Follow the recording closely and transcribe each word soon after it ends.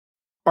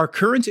Are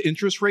current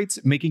interest rates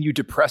making you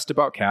depressed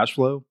about cash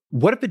flow?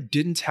 What if it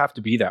didn't have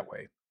to be that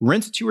way?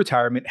 Rent to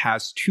Retirement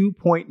has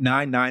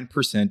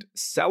 2.99%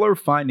 seller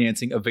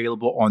financing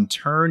available on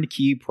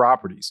turnkey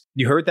properties.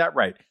 You heard that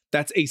right.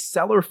 That's a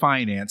seller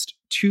financed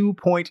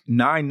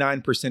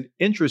 2.99%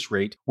 interest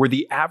rate where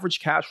the average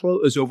cash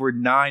flow is over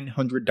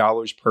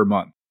 $900 per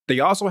month.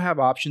 They also have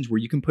options where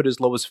you can put as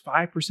low as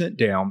 5%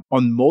 down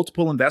on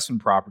multiple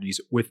investment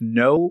properties with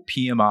no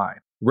PMI.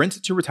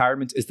 Rent to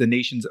Retirement is the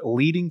nation's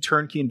leading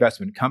turnkey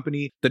investment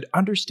company that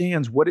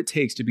understands what it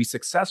takes to be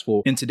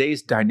successful in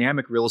today's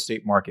dynamic real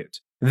estate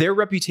market. Their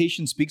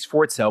reputation speaks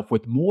for itself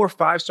with more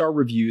 5-star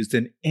reviews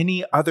than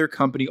any other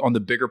company on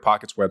the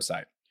BiggerPockets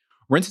website.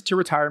 Rent to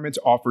Retirement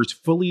offers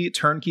fully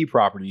turnkey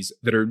properties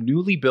that are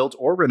newly built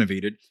or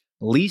renovated,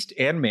 leased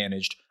and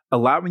managed,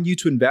 allowing you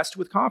to invest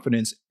with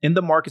confidence in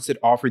the markets that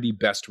offer the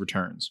best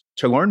returns.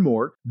 To learn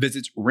more,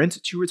 visit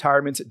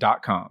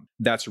renttoretirement.com.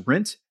 That's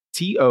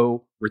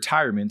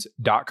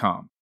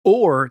renttoretirement.com.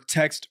 Or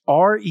text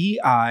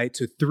REI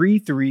to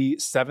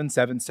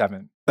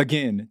 33777.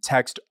 Again,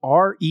 text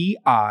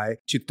REI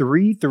to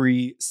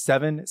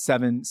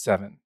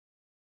 33777.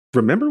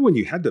 Remember when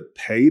you had to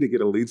pay to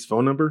get a lead's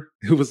phone number?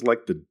 It was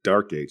like the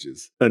dark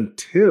ages.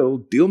 Until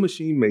Deal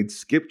Machine made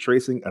skip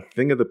tracing a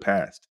thing of the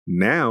past.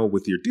 Now,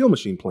 with your Deal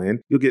Machine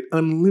plan, you'll get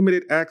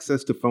unlimited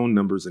access to phone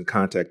numbers and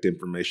contact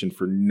information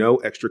for no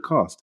extra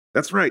cost.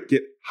 That's right,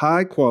 get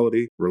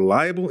high-quality,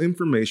 reliable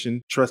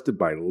information trusted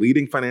by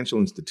leading financial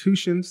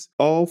institutions,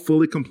 all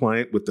fully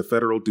compliant with the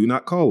federal Do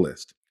Not Call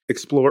list.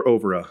 Explore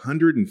over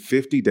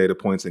 150 data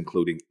points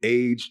including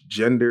age,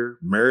 gender,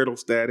 marital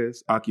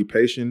status,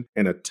 occupation,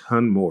 and a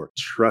ton more.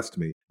 Trust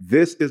me,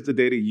 this is the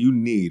data you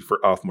need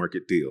for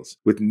off-market deals.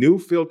 With new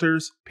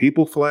filters,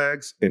 people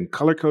flags, and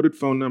color-coded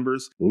phone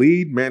numbers,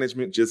 lead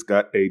management just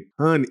got a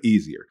ton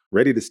easier.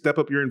 Ready to step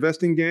up your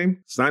investing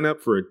game? Sign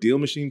up for a Deal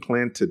Machine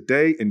plan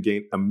today and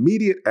gain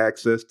immediate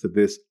access to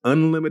this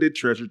unlimited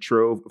treasure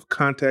trove of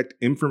contact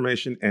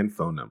information and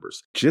phone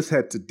numbers. Just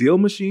head to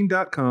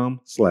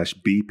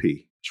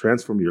DealMachine.com/BP.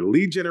 Transform your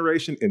lead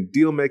generation and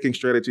deal-making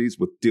strategies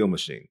with Deal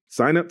Machine.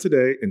 Sign up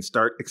today and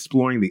start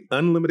exploring the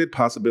unlimited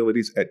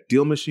possibilities at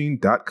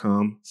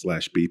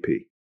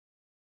DealMachine.com/BP.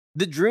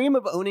 The dream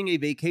of owning a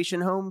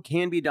vacation home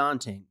can be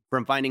daunting.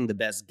 From finding the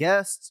best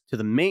guests, to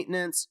the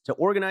maintenance, to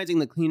organizing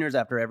the cleaners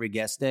after every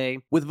guest stay.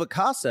 With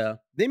Vacasa,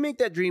 they make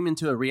that dream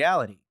into a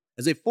reality.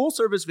 As a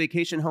full-service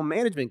vacation home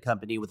management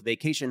company with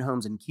vacation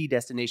homes in key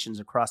destinations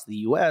across the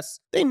U.S.,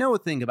 they know a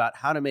thing about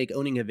how to make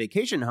owning a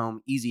vacation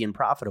home easy and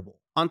profitable.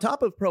 On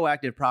top of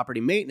proactive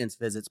property maintenance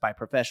visits by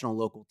professional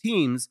local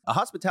teams, a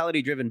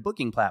hospitality-driven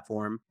booking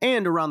platform,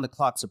 and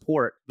around-the-clock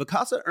support,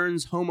 Vacasa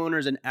earns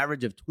homeowners an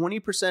average of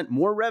 20%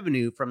 more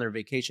revenue from their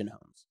vacation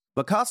homes.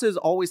 Vacasa is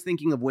always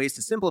thinking of ways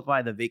to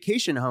simplify the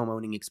vacation home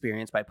owning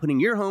experience by putting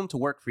your home to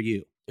work for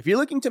you. If you're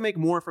looking to make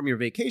more from your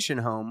vacation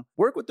home,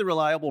 work with the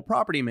reliable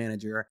property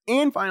manager,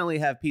 and finally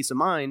have peace of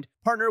mind,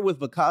 partner with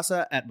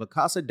Vacasa at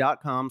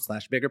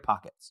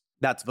vacasa.com/biggerpockets.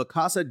 That's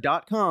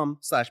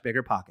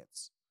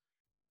vacasa.com/biggerpockets.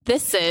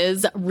 This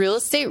is Real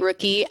Estate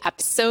Rookie,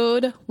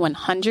 episode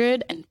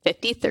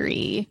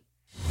 153.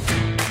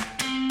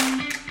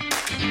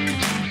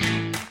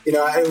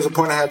 It was a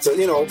point I had to,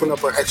 open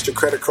up an extra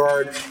credit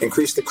card,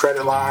 increase the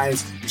credit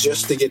lines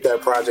just to get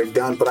that project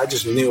done. But I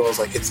just knew, I was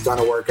like, it's going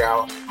to work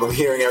out. I'm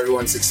hearing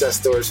everyone's success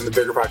stories from the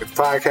BiggerPockets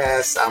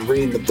podcast. I'm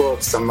reading the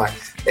books. I'm like,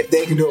 if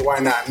they can do it, why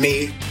not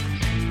me?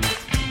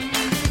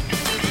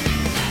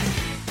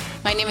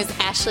 My name is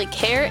Ashley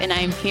Kerr, and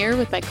I'm here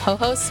with my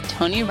co-host,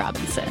 Tony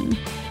Robinson.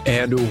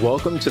 And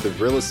welcome to the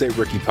Real Estate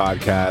Rookie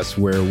podcast,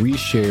 where we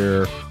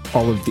share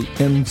all of the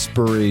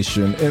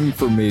inspiration,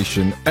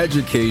 information,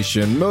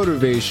 education,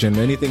 motivation,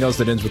 anything else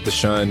that ends with the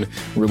shun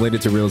related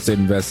to real estate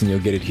investing. You'll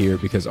get it here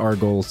because our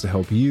goal is to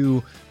help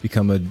you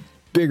become a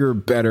bigger,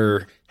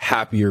 better,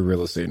 happier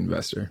real estate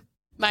investor.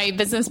 My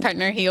business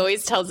partner, he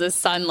always tells his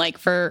son, like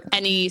for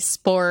any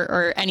sport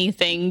or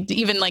anything,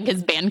 even like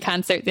his band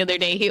concert the other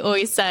day, he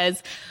always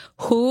says,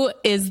 who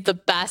is the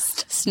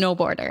best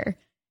snowboarder?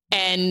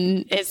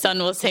 And his son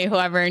will say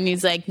whoever, and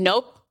he's like,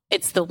 nope,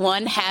 it's the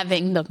one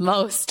having the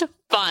most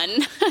fun.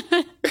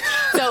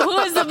 So who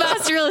is the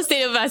best real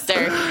estate investor?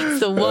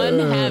 It's the one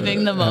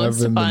having the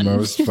most fun. The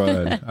most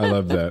fun. I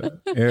love that.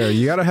 Yeah,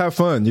 you got to have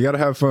fun. You got to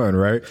have fun,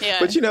 right?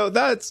 Yeah. But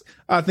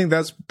I think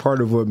that's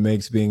part of what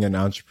makes being an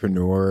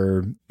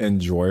entrepreneur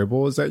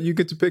enjoyable is that you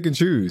get to pick and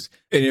choose.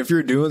 And if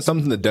you're doing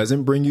something that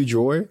doesn't bring you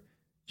joy,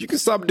 you can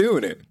stop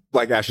doing it.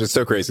 Like, Ash, it's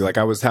so crazy. Like,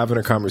 I was having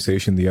a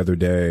conversation the other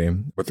day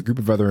with a group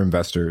of other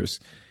investors,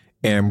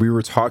 and we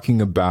were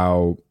talking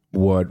about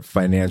what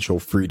financial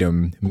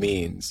freedom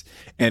means.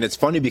 And it's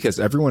funny because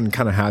everyone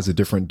kind of has a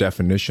different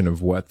definition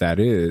of what that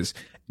is.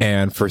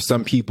 And for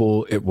some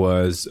people, it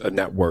was a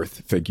net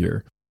worth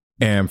figure.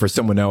 And for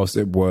someone else,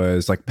 it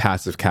was like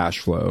passive cash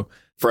flow.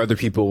 For other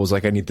people, it was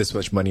like, I need this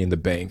much money in the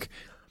bank.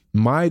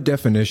 My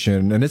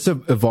definition, and it's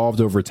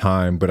evolved over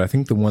time, but I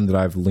think the one that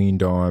I've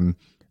leaned on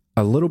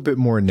a little bit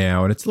more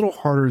now, and it's a little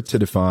harder to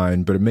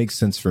define, but it makes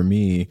sense for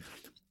me,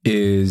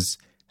 is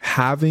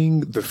having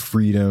the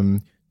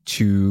freedom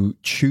to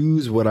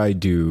choose what I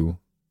do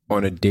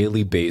on a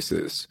daily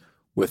basis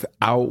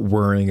without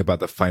worrying about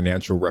the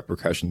financial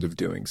repercussions of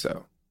doing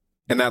so.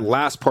 And that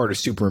last part is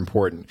super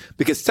important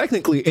because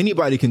technically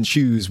anybody can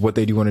choose what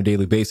they do on a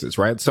daily basis,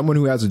 right? Someone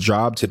who has a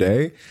job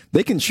today,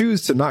 they can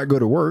choose to not go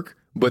to work,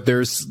 but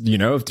there's,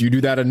 if you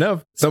do that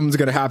enough, something's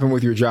going to happen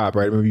with your job,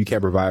 right? Maybe you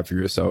can't provide for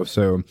yourself.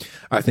 So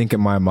I think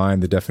in my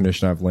mind, the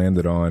definition I've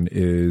landed on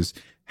is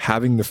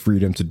having the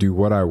freedom to do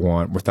what I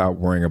want without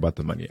worrying about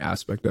the money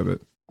aspect of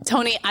it.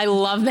 Tony, I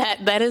love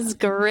that. That is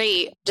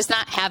great. Just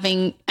not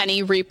having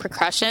any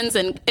repercussions.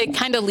 And it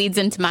kind of leads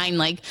into mine,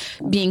 like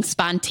being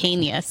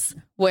spontaneous,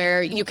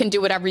 where you can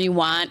do whatever you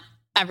want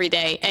every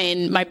day.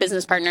 And my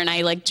business partner and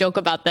I joke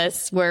about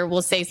this, where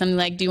we'll say something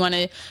like, do you want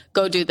to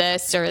go do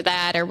this or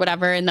that or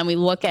whatever? And then we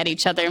look at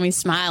each other and we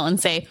smile and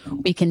say,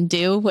 we can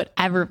do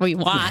whatever we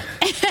want.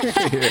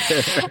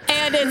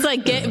 And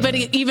it's but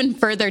even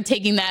further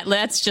taking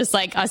that's just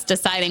us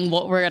deciding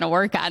what we're going to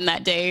work on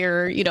that day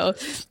or,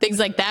 things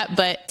like that.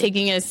 But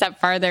taking it a step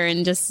farther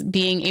and just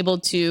being able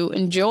to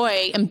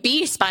enjoy and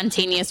be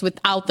spontaneous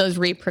without those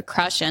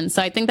repercussions.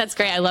 So I think that's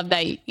great. I love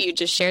that you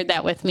just shared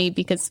that with me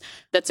because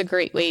that's a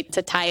great way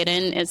to tie it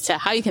in as to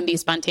how you can be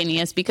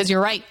spontaneous, because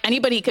you're right.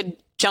 Anybody could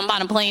jump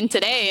on a plane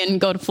today and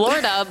go to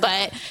Florida,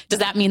 but does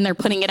that mean they're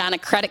putting it on a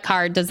credit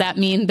card? Does that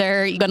mean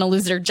they're going to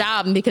lose their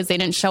job because they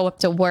didn't show up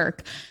to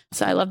work?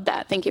 So I love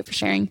that. Thank you for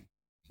sharing.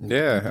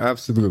 Yeah,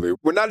 absolutely.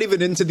 We're not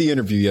even into the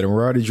interview yet, and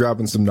we're already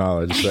dropping some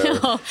knowledge.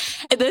 So.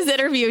 This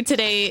interview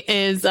today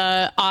is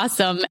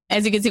awesome.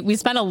 As you can see, we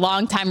spent a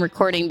long time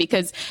recording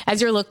because as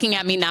you're looking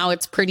at me now,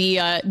 it's pretty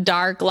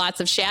dark,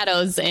 lots of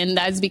shadows. And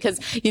that's because,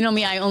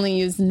 me, I only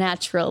use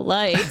natural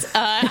light.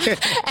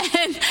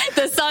 And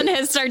the sun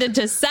has started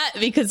to set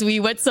because we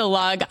went so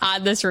long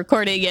on this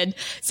recording. And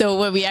so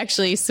when we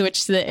actually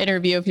switch to the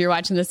interview, if you're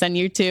watching this on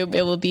YouTube,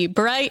 it will be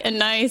bright and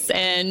nice,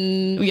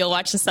 and you'll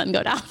watch the sun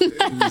go down.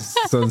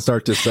 Sun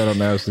start to set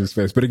on Ashley's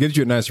face, but it gives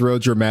you a nice, real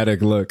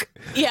dramatic look.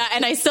 Yeah,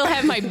 and I still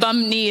have my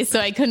bum knee, so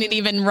I couldn't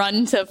even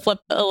run to flip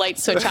the light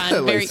switch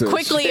on very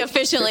quickly,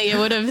 efficiently. It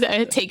would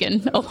have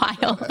taken a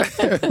while.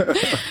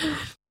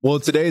 Well,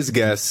 today's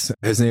guest,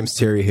 his name's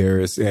Terry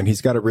Harris, and he's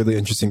got a really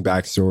interesting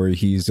backstory.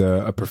 He's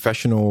a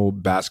professional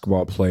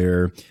basketball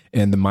player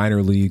in the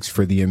minor leagues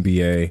for the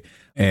NBA,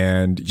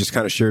 and just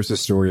kind of shares the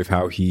story of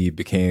how he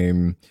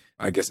became,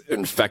 I guess,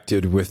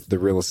 infected with the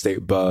real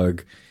estate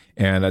bug.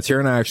 And Terry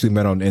and I actually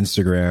met on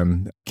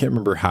Instagram. Can't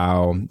remember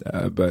how,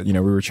 but, we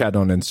were chatting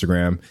on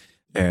Instagram.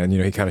 And,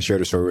 he kind of shared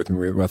a story with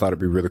me. I thought it'd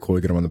be really cool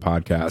to get him on the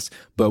podcast.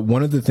 But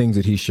one of the things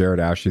that he shared,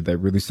 actually, that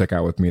really stuck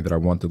out with me that I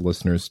want the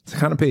listeners to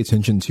kind of pay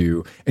attention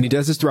to, and he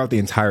does this throughout the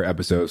entire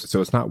episode,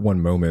 so it's not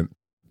one moment,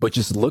 but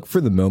just look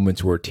for the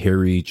moments where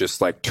Terry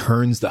just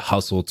turns the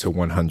hustle to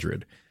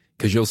 100.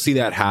 Because you'll see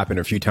that happen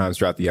a few times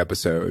throughout the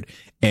episode.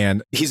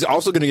 And he's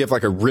also going to give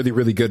a really,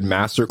 really good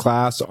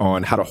masterclass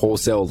on how to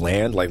wholesale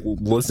land.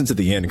 Listen to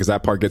the end because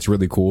that part gets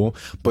really cool.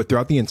 But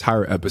throughout the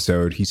entire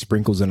episode, he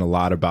sprinkles in a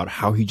lot about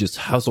how he just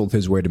hustled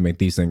his way to make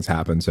these things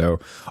happen. So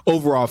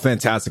overall,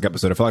 fantastic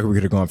episode. I feel like we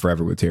could have gone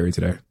forever with Terry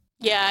today.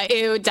 Yeah,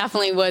 it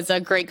definitely was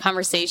a great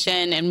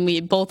conversation, and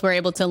we both were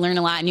able to learn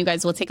a lot, and you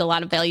guys will take a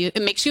lot of value.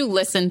 It makes you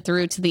listen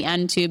through to the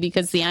end too,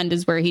 because the end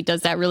is where he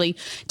does that really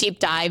deep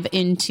dive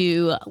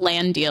into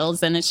land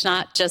deals. And it's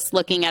not just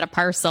looking at a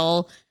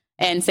parcel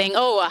and saying,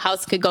 oh, a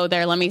house could go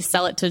there, let me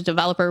sell it to a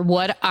developer.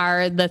 What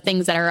are the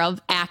things that are of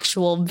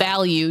actual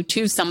value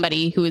to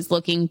somebody who is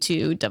looking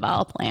to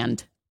develop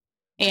land,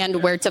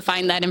 and where to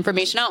find that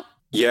information out?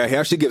 Yeah, he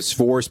actually gives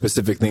 4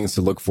 specific things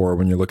to look for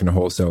when you're looking to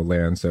wholesale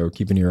land. So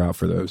keep an ear out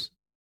for those.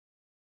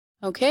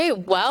 Okay,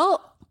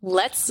 well,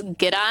 let's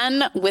get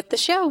on with the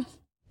show.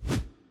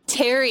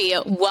 Terry,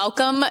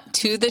 welcome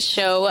to the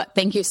show.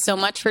 Thank you so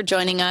much for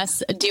joining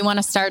us. Do you want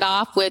to start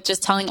off with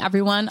just telling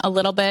everyone a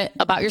little bit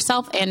about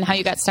yourself and how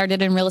you got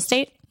started in real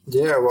estate?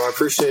 Yeah, well, I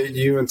appreciate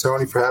you and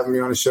Tony for having me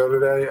on the show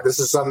today. This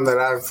is something that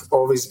I've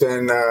always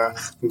been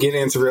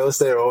getting into real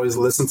estate. I always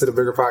listened to the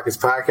Bigger Pockets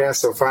podcast.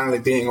 So finally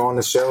being on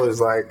the show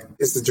is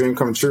it's the dream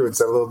come true.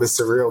 It's a little bit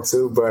surreal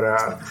too,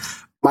 but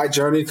my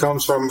journey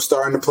comes from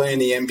starting to play in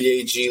the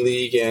NBA G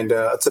League, and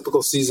a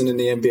typical season in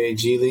the NBA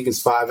G League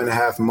is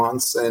 5.5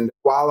 months. And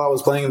while I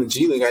was playing in the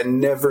G League, I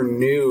never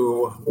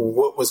knew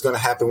what was going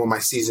to happen when my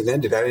season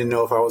ended. I didn't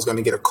know if I was going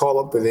to get a call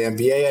up with the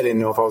NBA. I didn't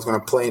know if I was going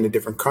to play in a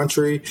different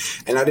country.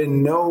 And I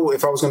didn't know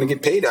if I was going to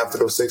get paid after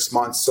those 6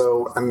 months.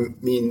 So,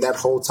 that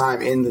whole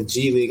time in the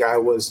G League, I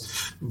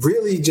was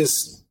really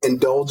just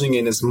indulging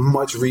in as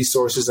much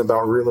resources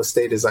about real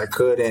estate as I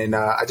could. And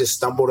I just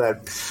stumbled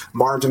at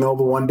Barnes &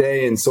 Noble one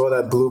day and saw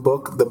that blue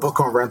book, the book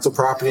on rental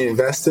property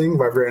investing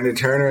by Brandon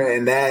Turner.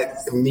 And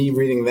me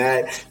reading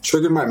that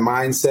triggered my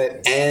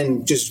mindset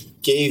and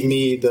just gave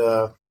me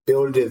the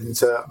ability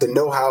to the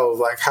know-how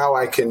of how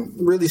I can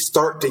really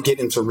start to get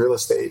into real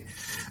estate.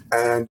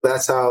 And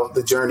that's how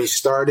the journey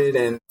started.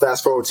 And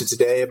fast forward to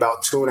today,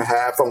 about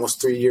 2.5,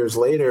 almost 3 years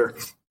later,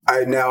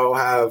 I now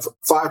have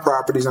 5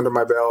 properties under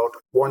my belt,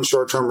 1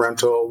 short-term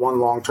rental, 1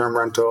 long-term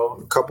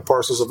rental, a couple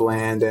parcels of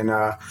land, and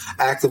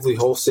actively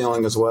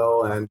wholesaling as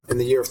well. And in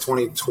the year of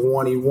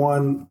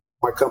 2021,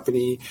 my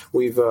company,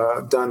 we've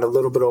done a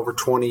little bit over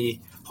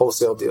 20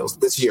 wholesale deals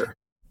this year.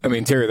 I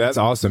mean, Terry, that's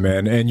awesome,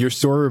 man. And your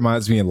story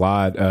reminds me a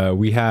lot.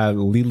 We had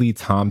Lily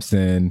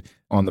Thompson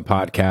on the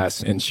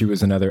podcast, and she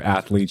was another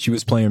athlete. She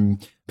was playing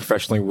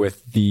professionally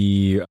with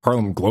the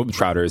Harlem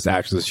Globetrotters,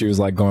 actually. She was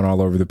like going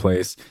all over the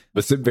place.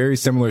 But it's a very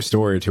similar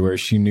story to where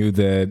she knew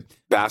that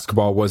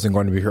basketball wasn't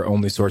going to be her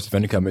only source of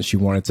income, and she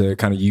wanted to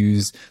kind of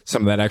use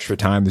some of that extra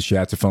time that she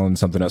had to fill in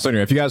something else. So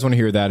anyway, if you guys want to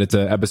hear that, it's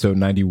episode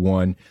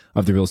 91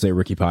 of the Real Estate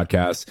Rookie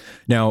podcast.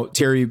 Now,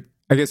 Terry,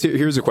 I guess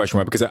here's a question,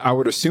 right? Because I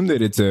would assume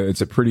that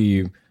it's a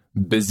pretty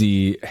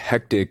busy,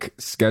 hectic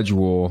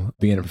schedule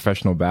being a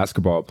professional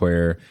basketball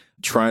player.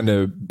 Trying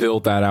to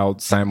build that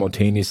out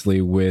simultaneously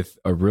with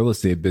a real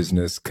estate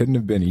business couldn't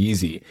have been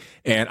easy.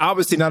 And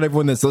obviously not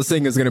everyone that's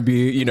listening is going to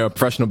be, a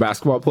professional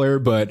basketball player,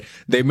 but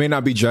they may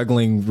not be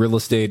juggling real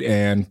estate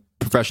and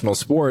professional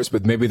sports,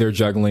 but maybe they're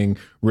juggling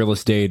real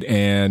estate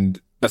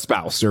and a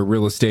spouse, or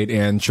real estate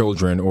and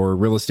children, or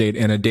real estate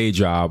and a day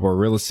job, or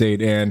real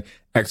estate and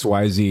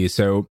XYZ.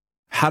 So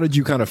how did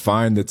you kind of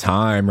find the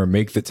time or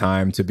make the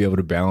time to be able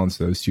to balance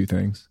those two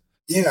things?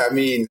 Yeah, I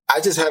mean, I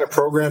just had a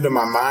program in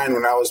my mind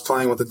when I was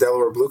playing with the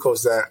Delaware Blue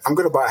Coats that I'm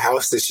going to buy a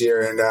house this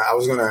year, and I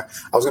was gonna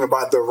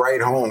buy the right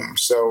home.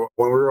 So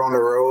when we were on the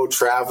road,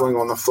 traveling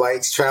on the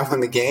flights, traveling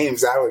the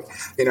games, I would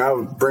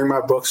bring my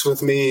books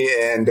with me,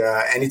 and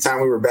anytime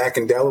we were back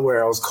in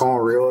Delaware, I was calling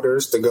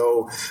realtors to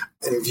go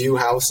and view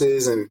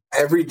houses. And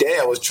every day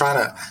I was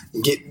trying to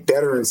get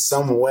better in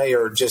some way,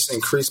 or just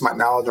increase my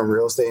knowledge on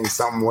real estate in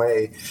some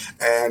way.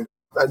 And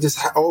I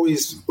just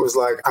always was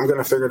like, I'm going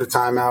to figure the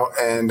time out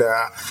and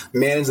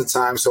manage the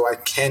time so I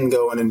can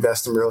go and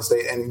invest in real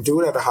estate and do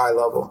it at a high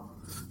level.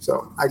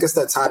 So I guess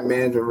that time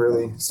management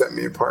really set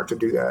me apart to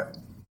do that.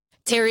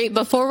 Terry,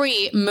 before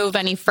we move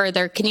any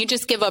further, can you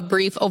just give a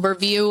brief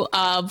overview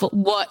of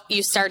what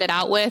you started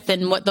out with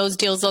and what those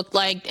deals looked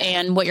like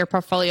and what your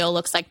portfolio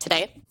looks like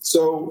today?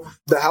 So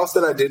the house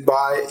that I did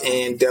buy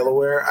in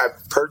Delaware, I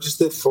purchased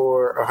it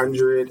for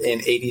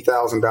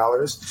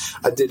 $180,000.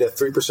 I did a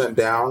 3%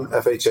 down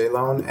FHA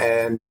loan.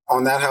 And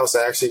on that house,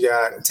 I actually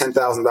got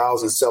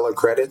 $10,000 in seller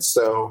credits.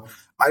 So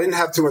I didn't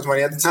have too much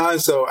money at the time.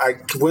 So I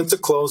went to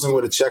closing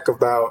with a check of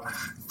about, I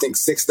think,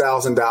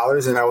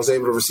 $6,000. And I was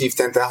able to receive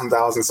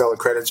 $10,000 in seller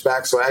credits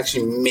back. So I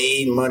actually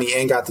made money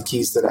and got the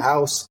keys to the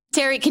house.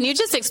 Terry, can you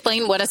just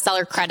explain what a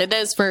seller credit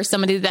is for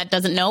somebody that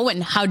doesn't know,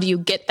 and how do you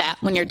get that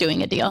when you're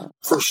doing a deal?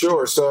 For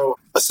sure. So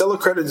a seller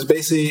credit is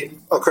basically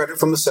a credit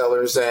from the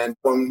sellers. And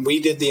when we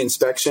did the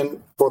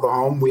inspection for the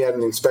home, we had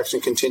an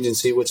inspection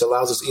contingency, which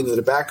allows us either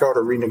to back out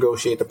or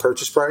renegotiate the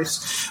purchase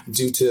price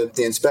due to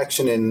the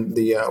inspection and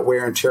the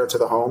wear and tear to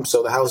the home.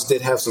 So the house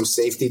did have some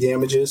safety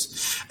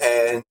damages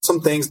and some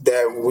things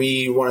that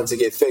we wanted to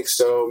get fixed.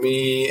 So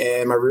me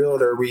and my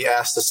realtor, we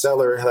asked the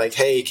seller, like,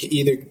 hey,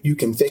 either you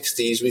can fix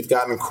these. We've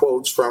gotten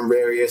quotes from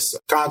various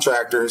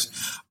contractors,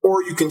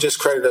 or you can just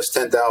credit us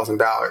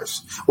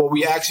 $10,000. Well,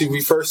 we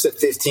first said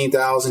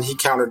 $15,000. He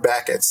countered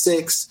back at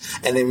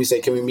 $6,000, and then we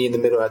said, can we meet in the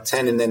middle at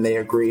 $10,000? And then they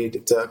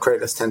agreed to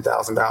credit us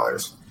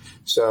 $10,000.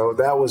 So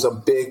that was a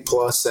big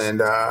plus.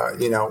 And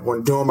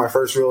when doing my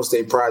first real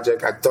estate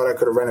project, I thought I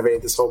could have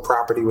renovated this whole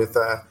property with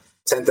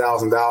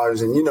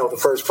 $10,000. And the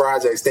first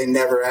projects, they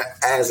never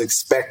as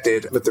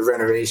expected with the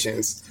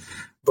renovations.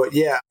 But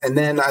yeah, and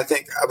then I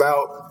think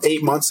about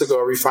 8 months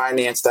ago, I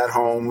refinanced that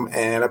home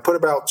and I put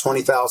about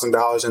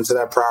 $20,000 into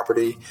that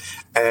property,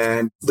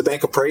 and the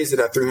bank appraised it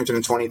at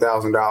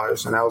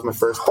 $320,000. And that was my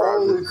first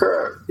project. Holy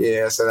crap.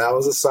 Yeah, so that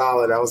was a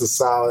solid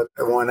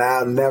one.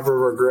 I'll never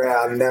regret.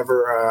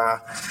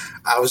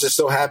 I was just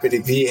so happy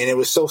to be, and it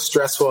was so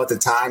stressful at the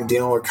time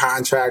dealing with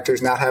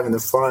contractors, not having the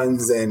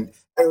funds. And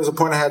it was a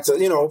point I had to,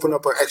 open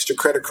up an extra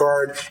credit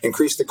card,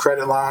 increase the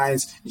credit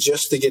lines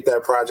just to get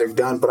that project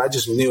done. But I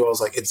just knew, I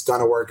was like, it's going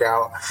to work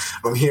out.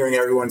 I'm hearing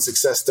everyone's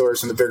success stories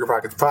from the Bigger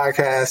Pockets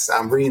podcast.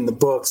 I'm reading the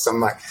books. I'm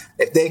like,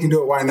 if they can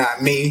do it, why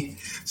not me?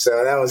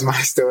 So that was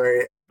my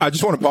story. I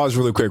just want to pause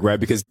really quick, right?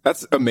 Because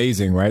that's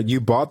amazing, right?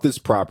 You bought this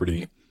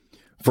property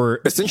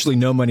for essentially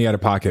no money out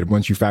of pocket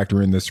once you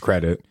factor in this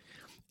credit,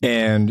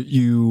 and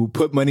you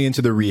put money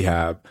into the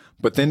rehab,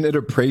 but then it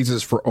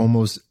appraises for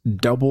almost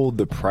double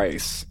the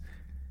price.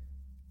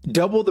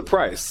 Double the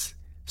price.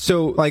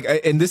 So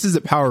and this is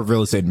the power of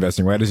real estate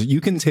investing, right? Is you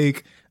can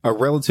take a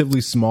relatively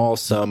small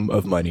sum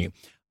of money.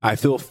 I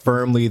feel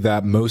firmly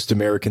that most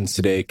Americans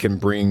today can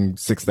bring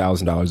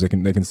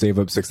 $6,000. They can save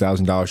up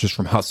 $6,000 just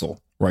from hustle,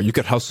 right? You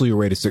could hustle your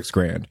way to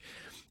 $6,000,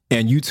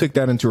 and you took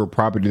that into a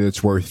property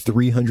that's worth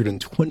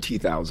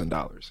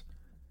 $320,000.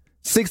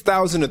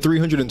 $6,000 to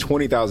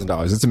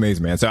 $320,000. It's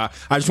amazing, man. So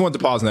I just wanted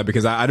to pause on that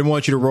because I didn't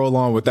want you to roll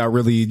on without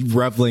really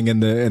reveling in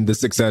the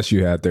success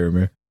you had there,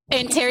 man.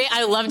 And Terry,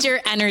 I loved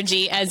your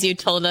energy as you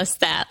told us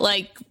that.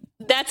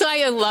 That's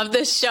why I love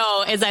this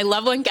show, is I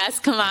love when guests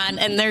come on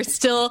and they're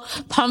still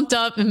pumped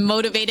up and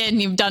motivated,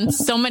 and you've done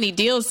so many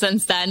deals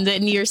since then,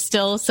 and you're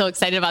still so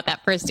excited about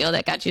that first deal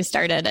that got you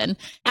started. And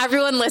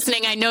everyone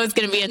listening, I know, is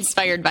going to be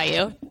inspired by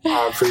you.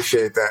 I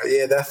appreciate that.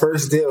 Yeah, that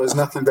first deal was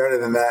nothing better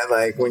than that.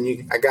 Like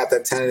I got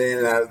that tenant in,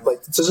 and I was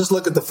like, so just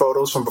look at the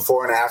photos from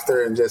before and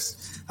after and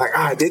just like,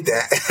 I did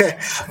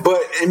that.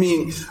 But I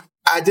mean,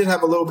 I did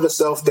have a little bit of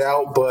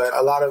self-doubt, but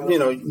a lot of,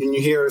 when you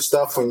hear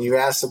stuff, when you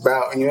ask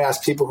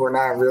people who are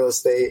not in real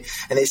estate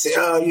and they say,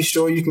 oh, are you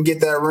sure you can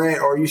get that rent?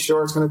 Or are you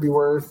sure it's going to be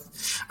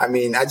worth? I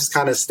mean, I just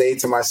kind of stayed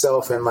to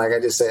myself, and I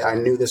just say, I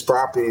knew this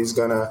property is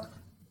going to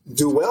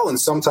do well in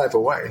some type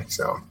of way.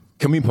 So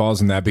can we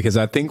pause on that? Because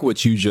I think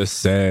what you just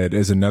said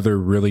is another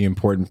really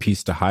important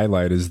piece to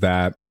highlight, is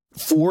that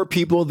for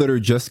people that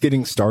are just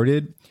getting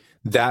started,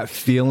 that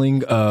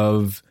feeling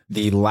of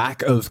the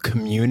lack of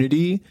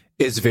community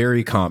is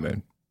very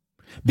common,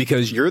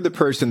 because you're the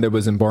person that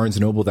was in Barnes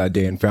 & Noble that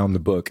day and found the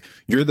book.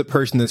 You're the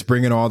person that's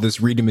bringing all this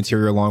reading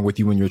material along with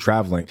you when you're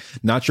traveling,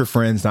 not your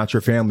friends, not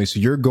your family. So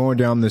you're going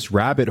down this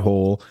rabbit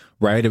hole,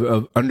 right,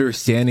 of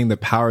understanding the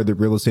power that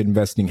real estate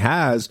investing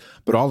has,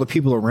 but all the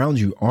people around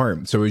you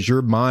aren't. So as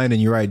your mind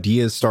and your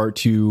ideas start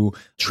to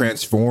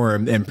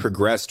transform and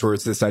progress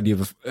towards this idea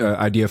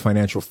of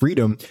financial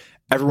freedom,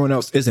 everyone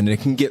else isn't. It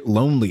can get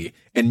lonely,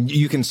 and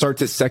you can start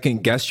to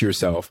second guess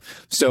yourself.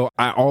 So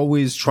I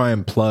always try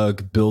and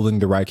plug building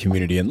the right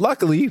community. And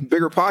luckily,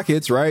 Bigger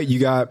Pockets, right? You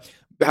got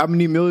how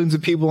many millions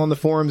of people on the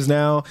forums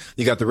now?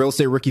 You got the Real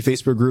Estate Rookie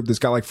Facebook group that's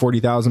got like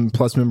 40,000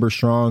 plus members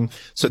strong.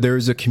 So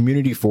there's a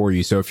community for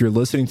you. So if you're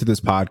listening to this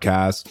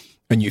podcast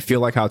and you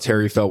feel like how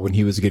Terry felt when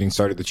he was getting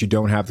started, that you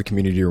don't have the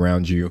community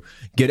around you,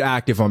 get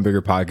active on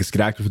Bigger Pockets, get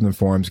active in the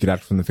forums, get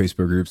active in the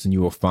Facebook groups, and you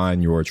will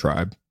find your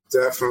tribe.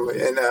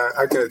 Definitely. And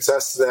I can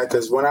attest to that,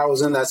 because when I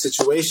was in that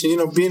situation,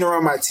 being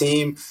around my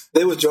team,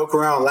 they would joke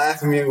around,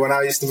 laugh at me when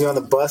I used to be on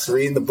the bus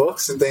reading the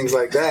books and things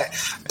like that.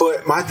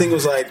 But my thing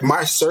was like,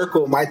 my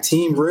circle, my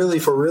team really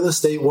for real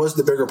estate was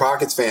the Bigger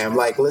Pockets fam.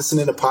 Like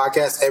listening to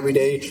podcasts every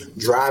day,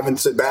 driving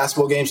to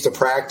basketball games to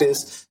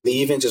practice,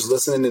 even just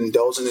listening and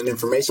indulging in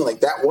information.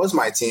 Like that was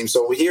my team.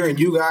 So hearing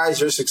you guys,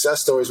 your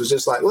success stories was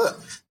just like, look,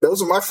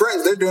 those are my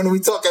friends. They're doing it. We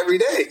talk every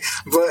day.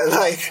 But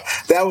like,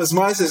 that was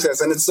my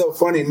success. And it's so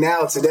funny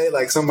now today,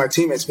 like some of my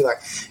teammates be like,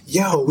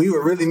 yo, we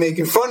were really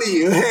making fun of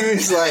you. And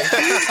it's like,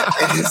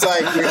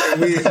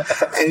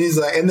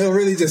 and they'll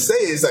really just say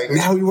it. It's like,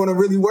 now we want to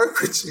really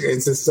work with you.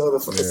 It's just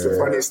it's the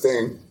funniest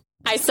thing.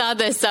 I saw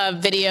this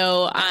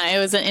video. It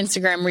was an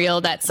Instagram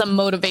reel that some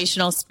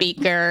motivational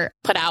speaker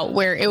put out,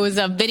 where it was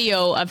a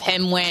video of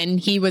him when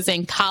he was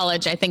in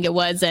college, I think it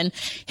was, and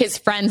his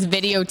friends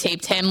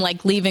videotaped him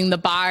like leaving the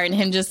bar, and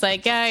him just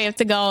like, yeah, you have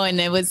to go.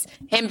 And it was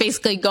him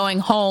basically going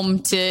home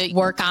to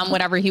work on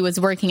whatever he was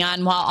working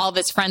on while all of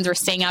his friends were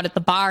staying out at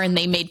the bar, and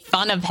they made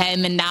fun of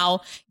him. And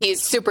now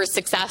he's super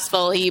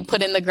successful. He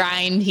put in the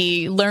grind.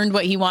 He learned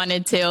what he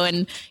wanted to.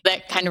 And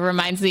that kind of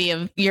reminds me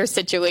of your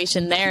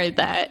situation there,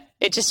 that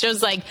it just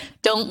shows like,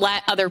 don't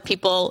let other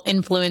people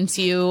influence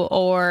you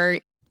or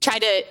try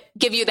to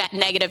give you that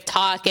negative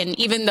talk. And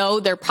even though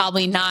they're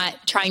probably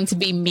not trying to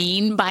be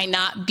mean by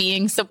not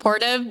being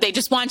supportive, they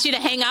just want you to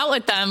hang out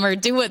with them or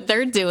do what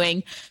they're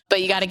doing.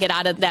 But you got to get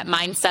out of that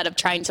mindset of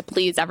trying to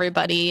please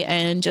everybody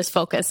and just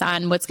focus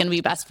on what's going to be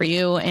best for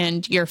you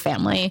and your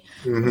family.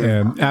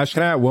 Mm-hmm. Ash,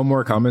 can I add one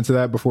more comment to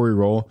that before we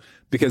roll?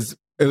 Because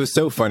it was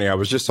so funny. I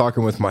was just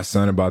talking with my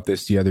son about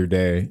this the other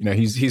day.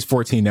 He's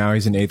 14 now.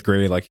 He's in 8th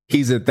grade. Like,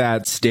 he's at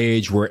that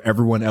stage where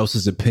everyone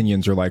else's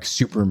opinions are like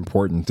super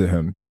important to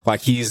him.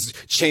 Like, he's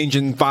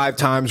changing 5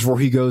 times before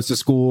he goes to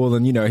school,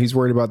 and he's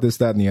worried about this,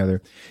 that, and the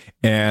other.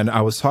 And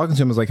I was talking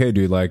to him. I was like, hey,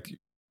 dude, like,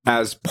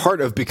 as part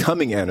of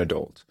becoming an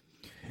adult,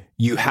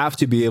 you have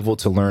to be able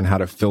to learn how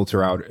to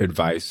filter out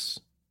advice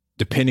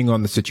depending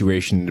on the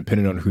situation,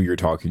 depending on who you're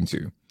talking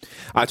to.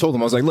 I told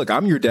him, I was like, look,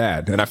 I'm your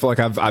dad, and I feel like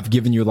I've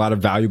given you a lot of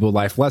valuable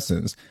life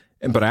lessons.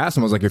 But I asked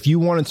him, I was like, if you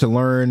wanted to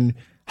learn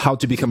how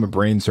to become a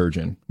brain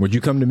surgeon, would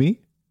you come to me?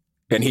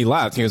 And he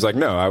laughed. He was like,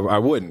 no, I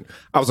wouldn't.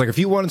 I was like, if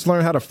you wanted to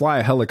learn how to fly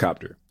a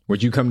helicopter,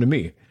 would you come to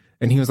me?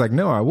 And he was like,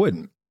 no, I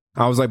wouldn't.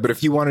 I was like, but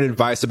if you wanted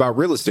advice about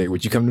real estate,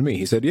 would you come to me?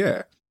 He said,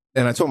 yeah.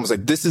 And I told him, I was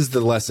like, this is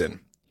the lesson.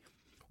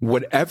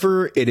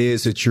 Whatever it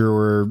is that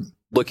you're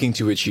looking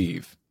to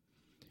achieve,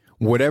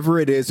 whatever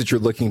it is that you're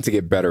looking to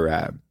get better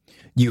at,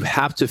 you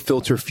have to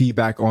filter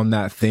feedback on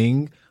that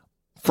thing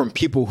from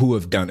people who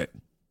have done it.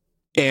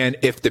 And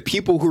if the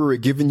people who are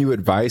giving you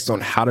advice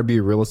on how to be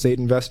a real estate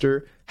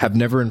investor have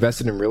never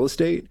invested in real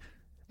estate,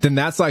 then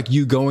that's like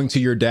you going to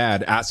your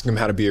dad, asking him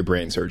how to be a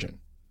brain surgeon.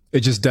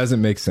 It just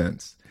doesn't make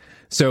sense.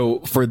 So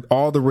for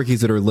all the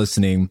rookies that are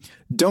listening,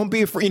 don't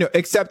be afraid,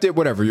 accept it,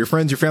 whatever. Your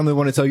friends, your family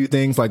want to tell you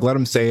things, like, let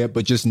them say it,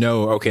 but just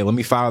know, okay, let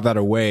me file that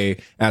away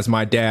as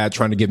my dad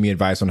trying to give me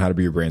advice on how to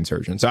be a brain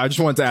surgeon. So I just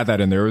wanted to add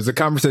that in there. It was a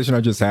conversation I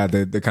just had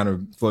that kind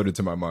of floated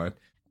to my mind.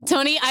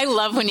 Tony, I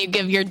love when you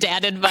give your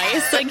dad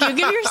advice. Like, you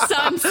give your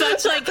son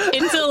such like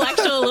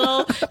intellectual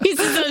little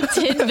pieces of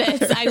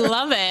tidbits. I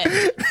love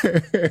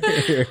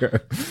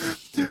it.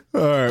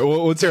 All right.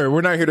 Well, Terry,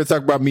 we're not here to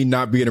talk about me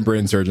not being a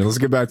brain surgeon. Let's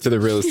get back to the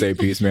real estate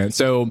piece, man.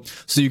 So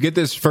you get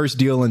this first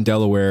deal in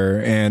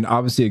Delaware, and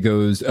obviously it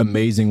goes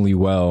amazingly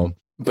well.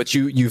 But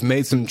you've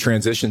made some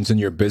transitions in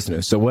your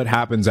business. So what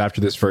happens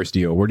after this first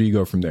deal? Where do you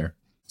go from there?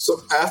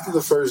 So after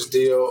the first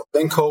deal,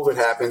 then COVID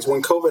happens.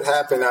 When COVID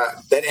happened,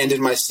 that ended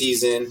my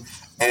season,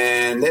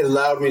 and it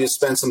allowed me to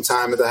spend some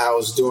time at the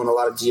house doing a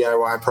lot of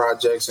DIY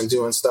projects and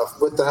doing stuff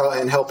with the house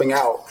and helping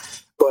out.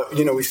 But,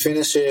 we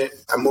finish it.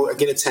 I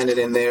get a tenant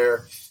in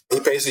there. He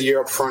pays a year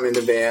up front in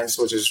advance,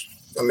 which is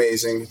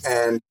amazing.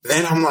 And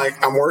then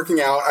I'm working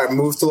out. I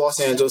moved to Los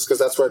Angeles because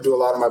that's where I do a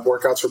lot of my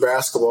workouts for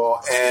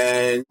basketball.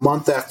 And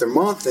month after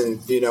month, and,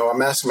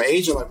 I'm asking my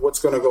agent,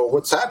 what's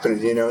happening?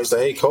 He's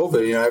like, hey,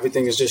 COVID,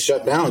 everything is just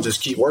shut down.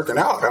 Just keep working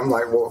out. I'm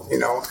like, well,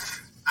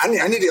 I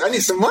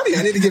need some money.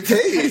 I need to get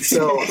paid.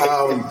 So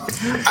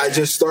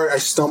I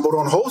stumbled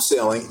on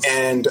wholesaling,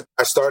 and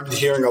I started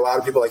hearing a lot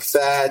of people like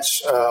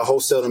Thatch,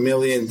 Wholesale a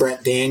Million,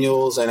 Brent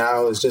Daniels. And I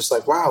was just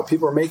like, wow,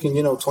 people are making,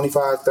 $25,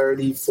 $30,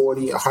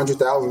 $40,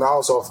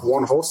 $100,000 off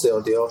one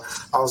wholesale deal.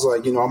 I was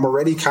like, I'm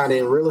already kind of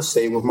in real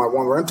estate with my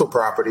one rental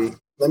property.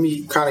 Let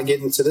me kind of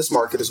get into this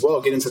market as well,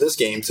 get into this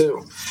game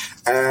too.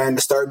 And I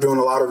started doing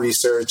a lot of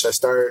research. I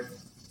started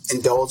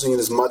indulging in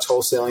as much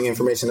wholesaling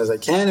information as I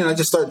can, and I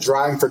just start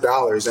driving for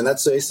dollars, and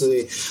that's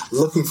basically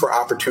looking for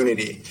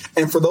opportunity.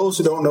 And for those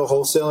who don't know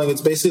wholesaling, it's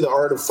basically the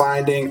art of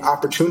finding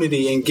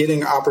opportunity and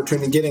getting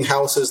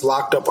houses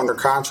locked up under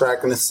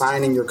contract and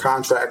assigning your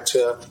contract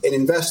to an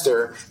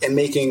investor and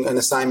making an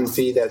assignment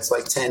fee that's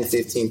like $10,000,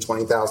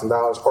 $15,000,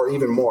 $20,000 or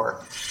even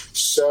more.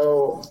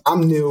 So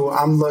I'm new.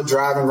 I'm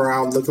driving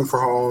around looking for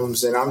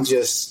homes, and I'm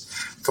just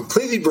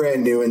completely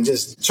brand new and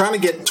just trying to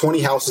get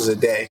 20 houses a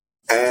day.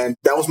 And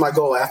that was my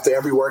goal. After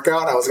every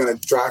workout, I was going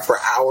to drive for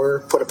an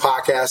hour, put a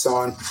podcast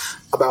on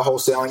about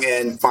wholesaling,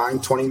 and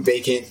find 20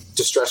 vacant,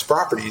 distressed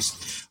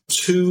properties.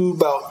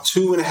 About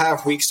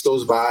 2.5 weeks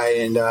goes by,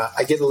 and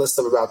I get a list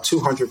of about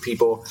 200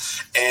 people,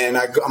 and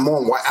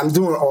I'm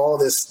doing all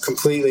this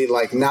completely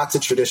not the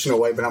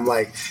traditional way, but I'm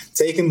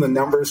taking the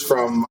numbers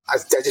from, I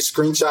just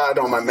screenshot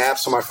on my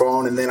maps on my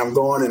phone, and then I'm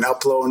going and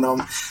uploading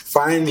them,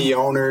 finding the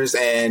owners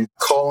and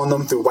calling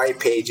them through white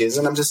pages.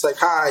 And I'm just like,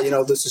 hi,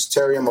 this is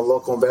Terry. I'm a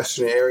local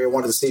investor in the area.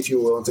 Wanted to see if you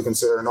were willing to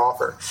consider an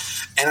offer.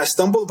 And I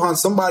stumbled upon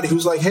somebody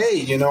who's like,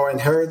 hey, I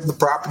inherited the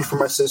property from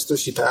my sister.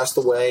 She passed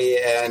away,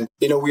 and,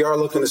 we are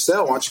looking to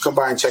sell. Why don't you come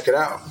by and check it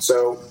out?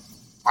 So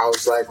I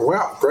was like,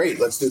 well, great.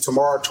 Let's do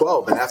tomorrow at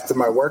 12. And after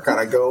my workout,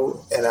 I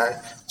go and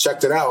I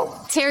checked it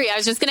out. Terry, I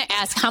was just going to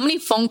ask, how many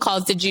phone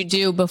calls did you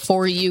do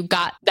before you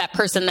got that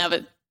person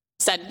that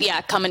said,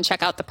 yeah, come and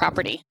check out the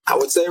property? I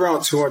would say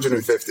around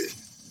 250.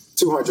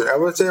 200. I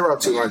would say around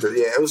 200.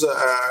 Yeah, it was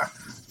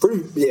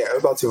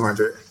about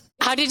 200.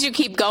 How did you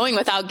keep going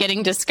without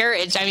getting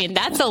discouraged? I mean,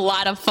 that's a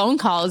lot of phone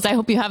calls. I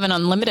hope you have an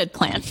unlimited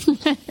plan.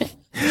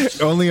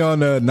 Only on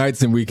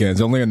nights and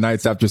weekends. Only on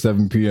nights after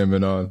 7 p.m.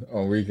 and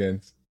on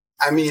weekends.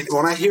 I mean,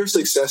 when I hear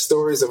success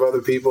stories of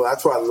other people,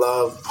 that's why I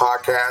love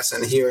podcasts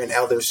and hearing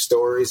other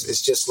stories.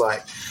 It's just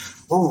like,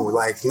 oh,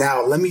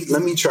 now let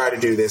me try to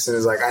do this. And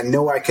it's I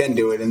know I can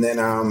do it. And then,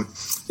 I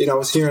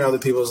was hearing other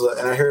people's,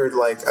 and I heard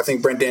I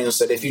think Brent Daniels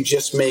said, if you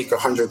just make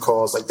 100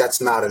 calls, that's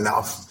not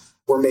enough.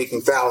 We're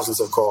making thousands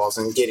of calls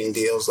and getting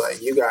deals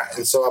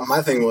and so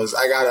my thing was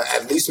I got to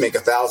at least make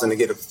 1,000 to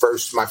get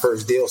my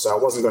first deal. So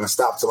I wasn't going to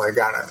stop till I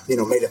got made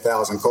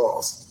 1,000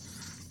 calls.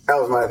 That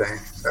was my thing.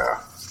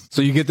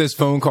 So you get this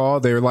phone call.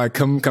 They're like,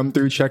 come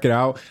through, check it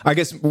out. I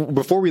guess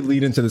before we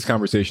lead into this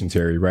conversation,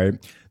 Terry, right?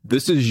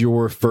 This is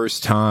your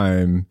first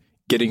time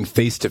getting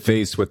face to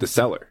face with the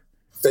seller.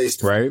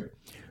 Right?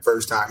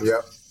 First time.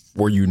 Yep.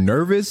 Were you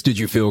nervous? Did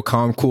you feel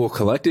calm, cool,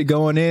 collected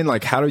going in?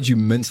 How did you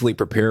mentally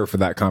prepare for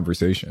that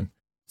conversation?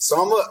 So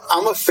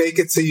I'm a fake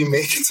it till you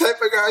make it type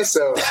of guy.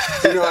 So,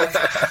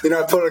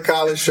 I put a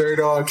collar shirt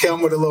on,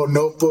 come with a little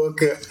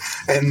notebook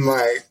and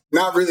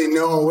not really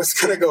knowing what's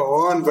going to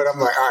go on. But I'm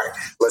like, all right,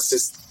 let's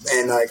just,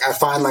 and I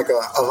find a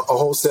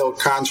wholesale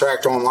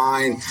contract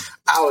online.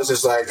 I was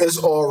just it's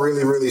all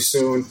really, really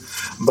soon.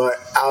 But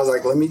I was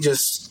like, let me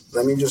just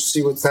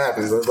see what's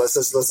happening. Let's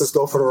just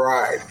go for the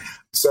ride.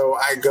 So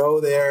I go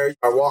there,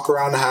 I walk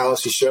around the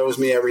house, he shows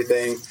me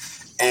everything,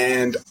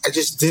 and I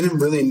just didn't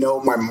really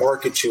know my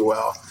market too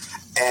well.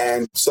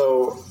 And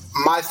so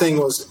my thing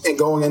was, in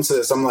going into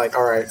this, I'm like,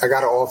 all right, I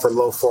got to offer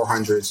low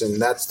 400s,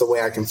 and that's the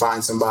way I can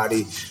find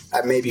somebody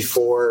at maybe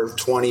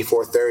 420,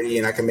 430,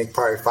 and I can make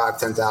probably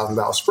 $5,000,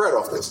 $10,000 spread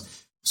off this.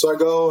 So I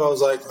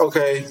was like,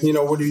 okay,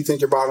 what do you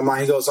think your bottom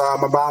line? He goes,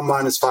 my bottom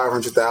line is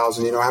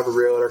 500,000. I have a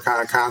realtor kind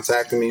of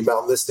contacting me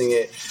about listing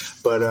it.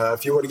 But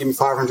if you were to give me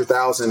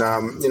 500,000,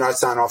 I'd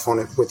sign off on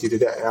it with you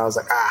today. And I was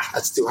like,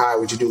 that's too high.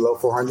 Would you do low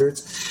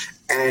 400s?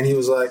 And he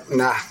was like,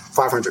 nah,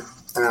 500.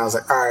 And I was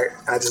like, all right.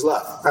 And I just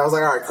left. I was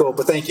like, all right, cool.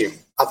 But thank you.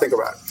 I'll think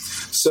about it.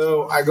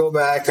 So I go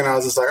back and I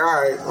was just like,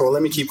 all right, well,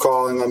 let me keep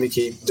calling. Let me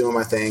keep doing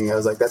my thing. I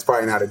was like, that's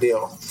probably not a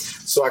deal.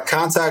 So I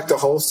contact a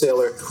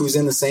wholesaler who's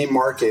in the same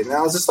market. And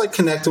I was just like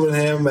connected with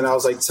him, and I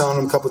was like telling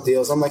him a couple of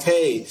deals. I'm like,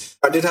 hey,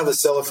 I did have a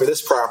seller for this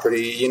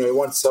property. You know, he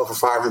wanted to sell for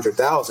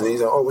 $500,000.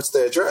 He's like, oh, what's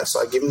the address? So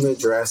I give him the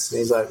address, and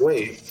he's like,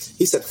 wait,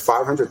 he said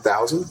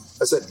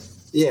 $500,000? I said,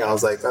 yeah. I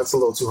was like, that's a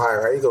little too high,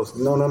 right? He goes,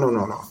 no,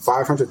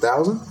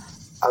 500,000?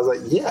 I was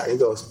like, yeah. He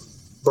goes,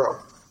 bro,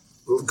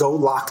 go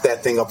lock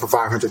that thing up for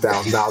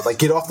 $500,000. Like,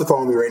 get off the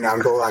phone with me right now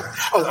and go lock.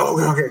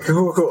 Oh, okay,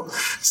 cool.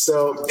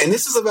 So, and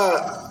this is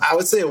about, I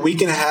would say, a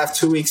week and a half,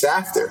 2 weeks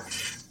after.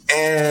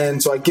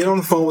 And so I get on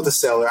the phone with the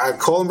seller. I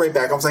call him right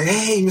back. I was like,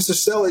 hey, Mr.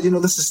 Seller,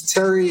 this is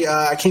Terry.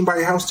 I came by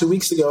your house 2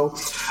 weeks ago.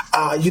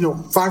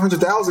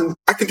 500,000.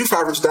 I can do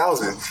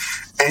 500,000.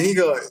 And he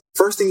goes,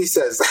 first thing he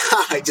says,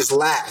 he just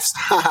laughs.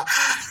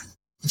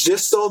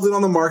 Just sold it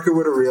on the market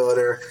with a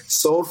realtor.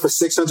 Sold for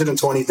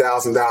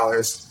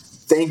 $620,000.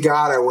 Thank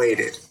God I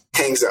waited.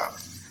 Hangs up.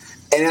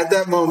 And at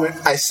that moment,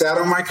 I sat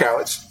on my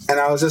couch and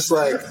I was just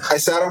like,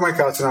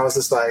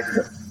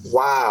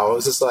 wow. I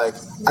was just like,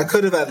 I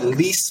could have at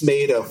least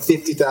made a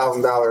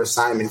 $50,000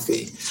 assignment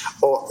fee,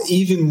 or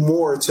even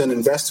more to an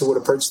investor who would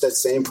have purchased that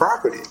same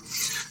property.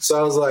 So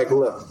I was like,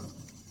 look,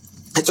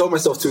 I told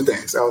myself two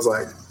things. I was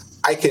like,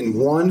 I can,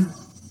 one,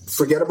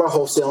 forget about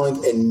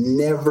wholesaling and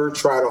never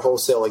try to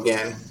wholesale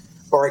again.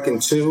 Or I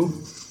can, two,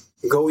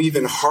 go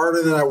even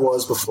harder than I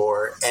was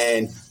before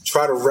and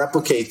try to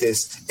replicate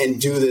this and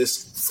do this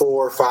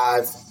 4,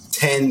 5,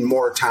 10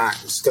 more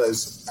times.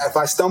 Because if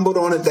I stumbled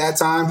on it that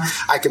time,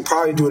 I could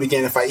probably do it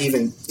again if I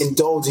even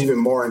indulge even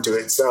more into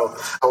it. So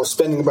I was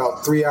spending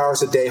about 3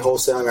 hours a day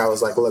wholesaling. I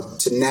was like, look,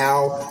 to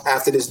now,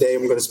 after this day,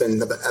 I'm going to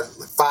spend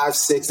 5,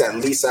 6 at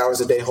least hours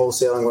a day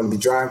wholesaling. I'm going to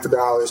be driving for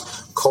dollars,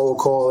 cold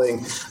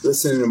calling,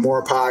 listening to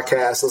more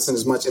podcasts, listening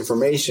to as much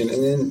information.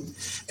 And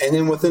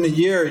then within a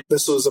year,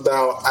 this was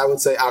about, I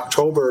would say,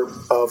 October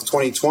of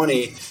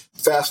 2020.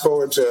 Fast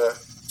forward to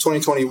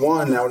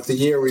 2021. Now, with the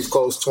year, we've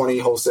closed 20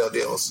 wholesale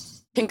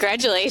deals.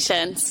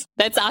 Congratulations.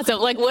 That's awesome.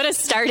 Like, what a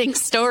starting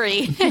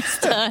story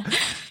to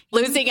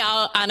losing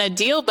out on a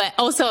deal, but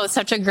also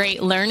such a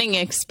great learning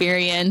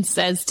experience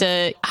as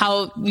to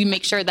how we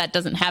make sure that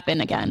doesn't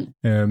happen again.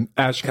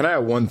 Ash, can I add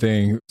one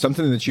thing?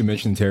 Something that you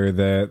mentioned, Terry,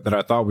 that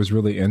I thought was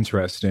really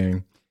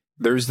interesting.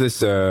 There's this,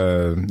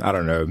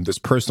 this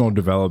personal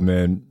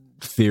development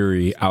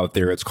theory out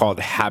there. It's called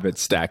habit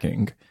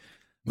stacking.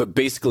 But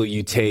basically,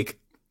 you take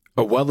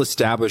a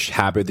well-established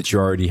habit that you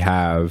already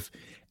have,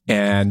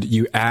 and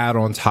you add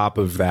on top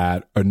of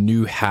that a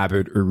new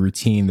habit or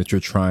routine that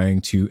you're trying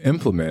to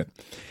implement.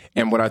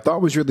 And what I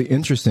thought was really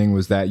interesting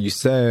was that you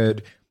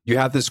said you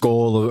had this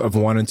goal of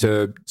wanting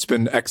to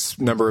spend X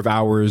number of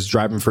hours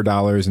driving for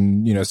dollars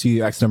and,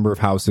 see X number of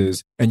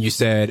houses. And you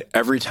said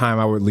every time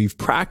I would leave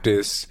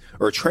practice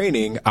or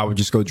training, I would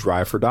just go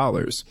drive for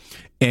dollars.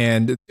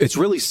 And it's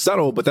really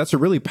subtle, but that's a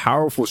really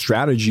powerful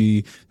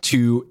strategy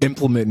to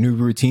implement new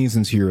routines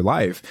into your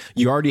life.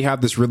 You already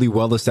have this really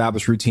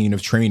well-established routine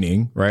of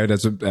training, right?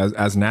 As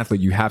an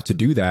athlete, you have to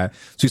do that.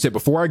 So you say,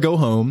 before I go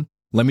home,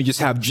 let me just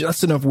have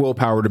just enough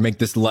willpower to make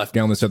this left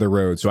down this other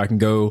road so I can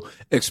go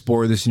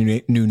explore this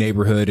new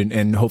neighborhood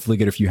and hopefully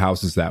get a few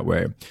houses that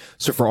way.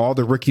 So for all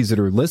the rookies that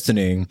are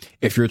listening,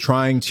 if you're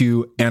trying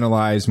to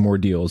analyze more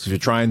deals, if you're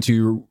trying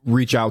to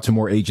reach out to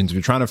more agents, if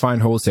you're trying to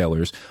find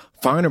wholesalers,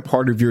 find a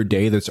part of your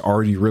day that's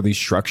already really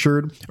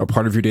structured, a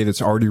part of your day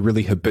that's already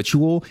really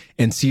habitual,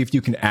 and see if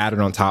you can add it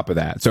on top of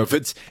that. So if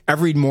it's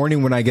every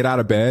morning when I get out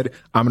of bed,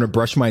 I'm going to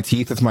brush my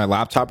teeth with my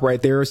laptop right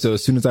there. So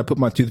as soon as I put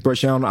my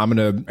toothbrush down, I'm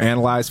going to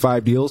analyze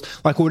 5 deals,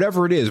 like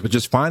whatever it is, but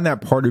just find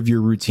that part of your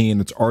routine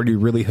that's already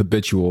really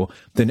habitual,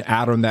 then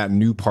add on that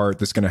new part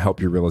that's going to help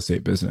your real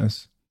estate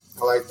business.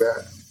 I like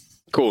that.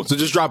 Cool. So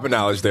just dropping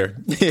knowledge there.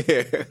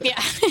 Yeah.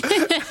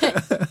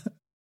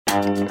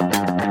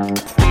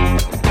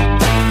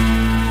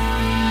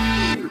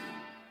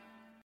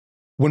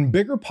 When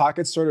Bigger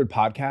Pockets started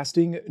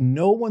podcasting,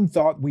 no one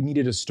thought we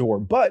needed a store,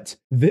 but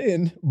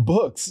then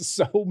books,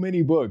 so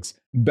many books,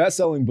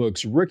 best-selling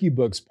books, rookie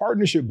books,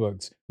 partnership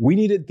books. We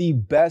needed the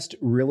best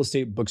real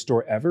estate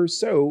bookstore ever,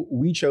 so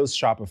we chose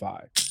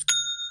Shopify.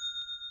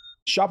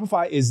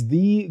 Shopify is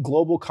the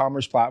global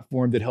commerce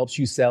platform that helps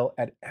you sell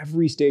at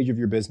every stage of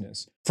your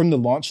business. From the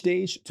launch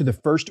stage to the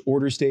first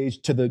order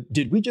stage to the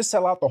did we just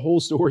sell out the whole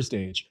store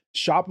stage?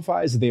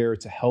 Shopify is there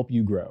to help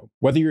you grow.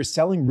 Whether you're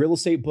selling real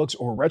estate books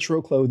or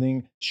retro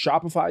clothing,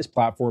 Shopify's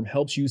platform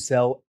helps you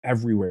sell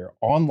everywhere,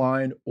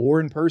 online or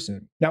in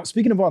person. Now,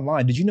 speaking of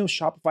online, did you know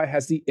Shopify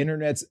has the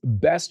internet's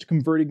best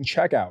converting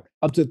checkout,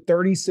 up to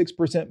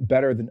 36%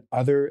 better than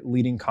other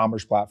leading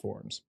commerce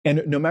platforms?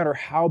 And no matter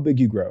how big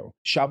you grow,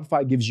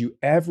 Shopify gives you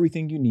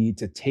everything you need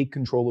to take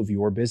control of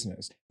your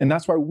business. And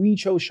that's why we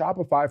chose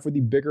Shopify for the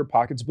Bigger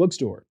Pockets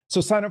bookstore. So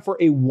sign up for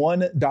a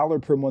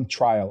 $1 per month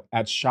trial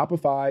at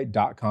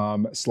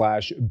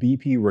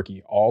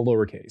shopify.com/BPRookie, all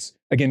lowercase.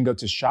 Again, go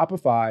to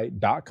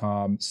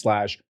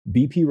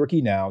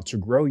shopify.com/BPRookie now to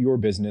grow your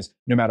business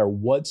no matter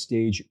what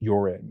stage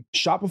you're in.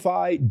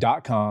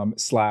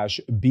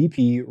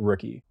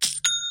 Shopify.com/BPRookie.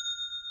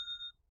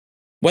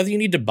 Whether you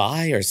need to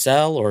buy or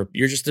sell, or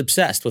you're just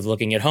obsessed with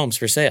looking at homes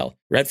for sale,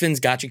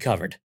 Redfin's got you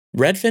covered.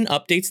 Redfin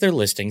updates their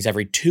listings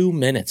every 2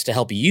 minutes to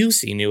help you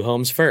see new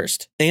homes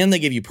first. And they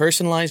give you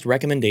personalized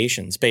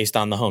recommendations based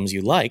on the homes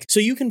you like, so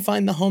you can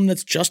find the home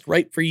that's just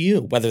right for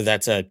you, whether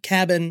that's a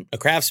cabin, a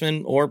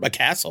craftsman, or a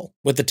castle.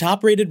 With the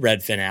top-rated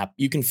Redfin app,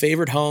 you can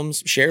favorite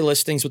homes, share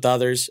listings with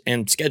others,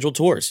 and schedule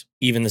tours,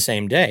 even the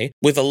same day,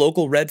 with a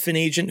local Redfin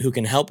agent who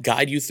can help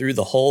guide you through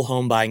the whole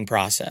home buying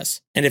process.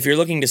 And if you're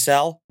looking to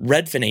sell,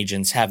 Redfin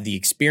agents have the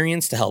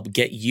experience to help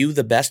get you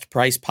the best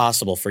price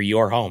possible for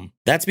your home.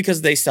 That's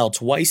because they sell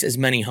twice as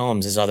many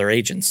homes as other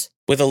agents.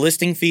 With a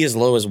listing fee as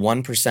low as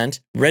 1%,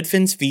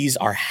 Redfin's fees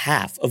are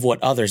half of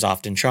what others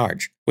often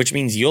charge, which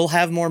means you'll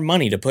have more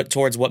money to put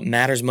towards what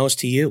matters most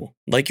to you,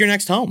 like your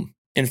next home.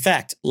 In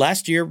fact,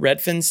 last year,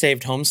 Redfin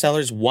saved home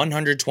sellers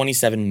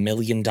 $127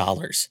 million.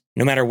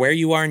 No matter where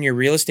you are in your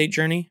real estate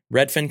journey,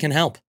 Redfin can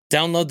help.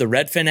 Download the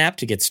Redfin app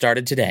to get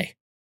started today.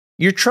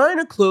 You're trying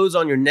to close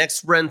on your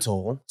next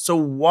rental, so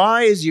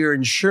why is your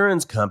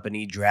insurance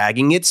company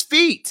dragging its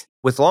feet?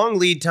 With long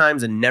lead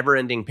times and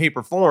never-ending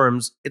paper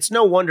forms, it's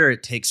no wonder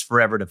it takes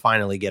forever to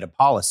finally get a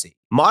policy.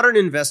 Modern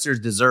investors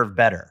deserve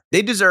better.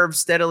 They deserve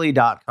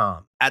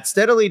Steadily.com. At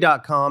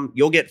Steadily.com,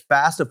 you'll get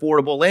fast,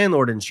 affordable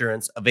landlord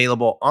insurance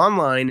available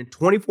online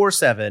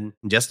 24/7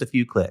 in just a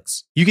few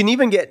clicks. You can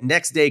even get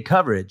next-day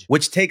coverage,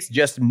 which takes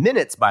just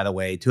minutes, by the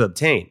way, to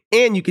obtain.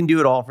 And you can do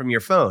it all from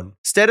your phone.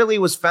 Steadily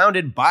was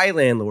founded by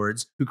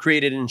landlords who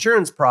created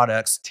insurance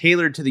products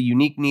tailored to the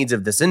unique needs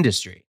of this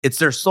industry. It's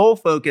their sole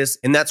focus,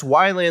 and that's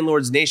why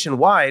landlords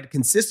nationwide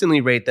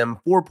consistently rate them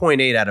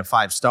 4.8 out of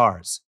 5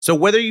 stars. So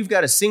whether you've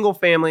got a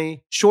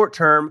single-family,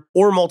 short-term,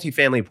 or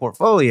multifamily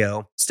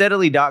portfolio,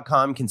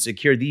 Steadily.com can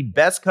secure the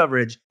best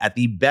coverage at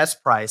the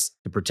best price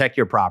to protect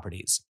your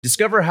properties.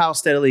 Discover how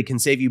Steadily can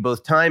save you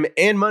both time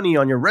and money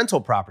on your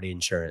rental property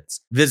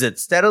insurance. Visit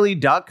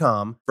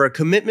Steadily.com for a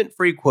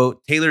commitment-free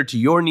quote tailored to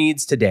your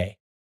needs today.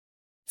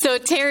 So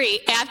Terry,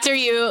 after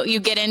you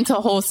get into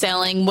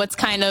wholesaling, what's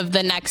kind of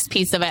the next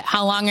piece of it?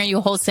 How long are you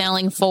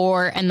wholesaling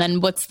for? And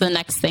then what's the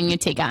next thing you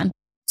take on?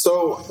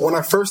 So when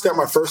I first got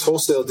my first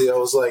wholesale deal, it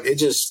was like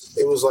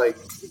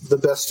the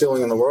best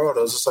feeling in the world.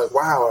 I was just like,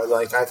 wow,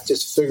 I've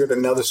just figured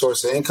another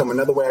source of income,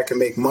 another way I can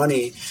make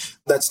money.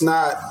 That's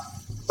not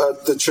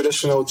the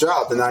traditional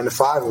job, the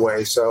 9-to-5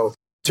 way. So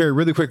Terry,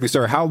 really quickly,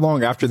 sir, how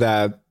long after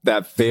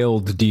that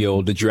failed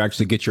deal did you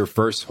actually get your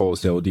first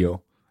wholesale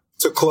deal?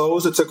 To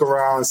close, it took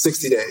around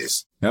 60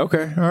 days.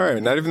 Okay. All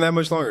right. Not even that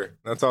much longer.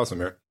 That's awesome,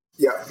 man.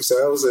 Yeah, so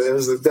it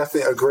was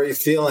definitely a great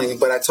feeling.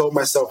 But I told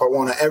myself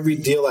every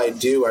deal I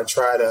do, I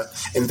try to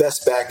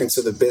invest back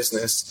into the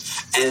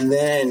business. And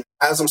then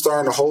as I'm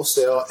starting to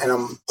wholesale and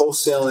I'm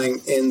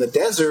wholesaling in the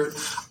desert,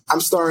 I'm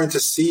starting to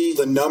see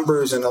the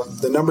numbers and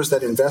the numbers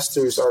that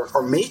investors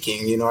are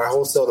making. You know, I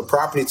wholesaled a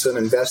property to an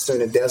investor in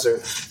the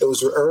desert. It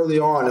was early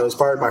on. It was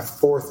part of my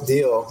 4th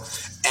deal.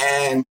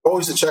 And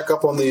always to check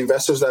up on the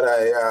investors that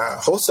I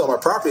wholesale my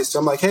properties. So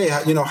I'm like, hey,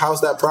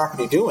 how's that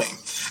property doing?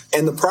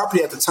 And the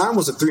property at the time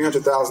was a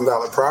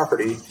 $300,000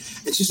 property.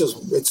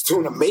 It's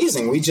doing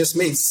amazing. We just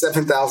made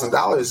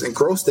 $7,000 and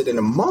grossed it in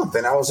a month.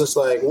 And I was just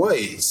like,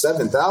 wait,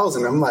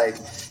 $7,000? I'm like,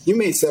 you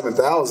made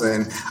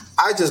 $7,000.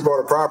 I just bought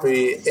a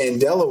property in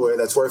Delaware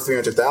that's worth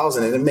 $300,000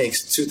 and it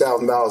makes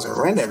 $2,000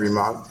 in rent every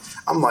month.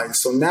 I'm like,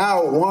 so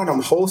now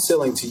I'm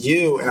wholesaling to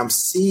you and I'm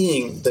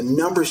seeing the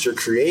numbers you're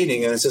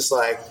creating. And it's just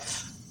like,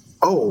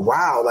 oh,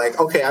 wow. Like,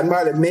 okay, I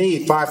might have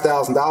made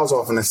 $5,000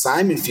 off an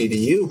assignment fee to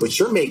you, but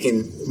you're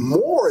making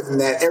more than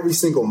that every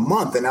single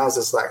month. And I was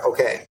just like,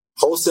 okay,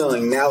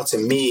 wholesaling now to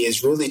me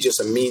is really just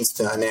a means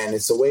to an end.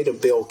 It's a way to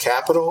build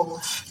capital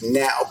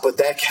now, but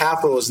that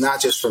capital is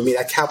not just for me.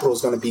 That capital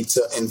is going to be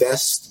to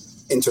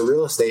invest into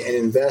real estate and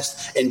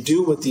invest and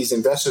do what these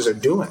investors are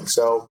doing.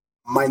 So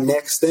my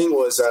next thing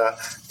was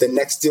the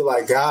next deal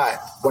I got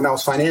when I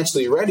was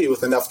financially ready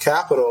with enough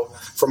capital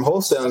from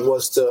wholesaling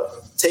was to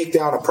take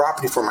down a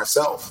property for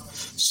myself.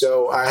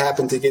 So I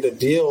happened to get a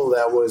deal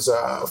that was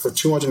for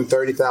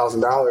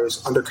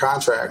 $230,000 under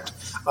contract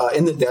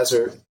in the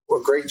desert, a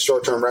great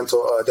short-term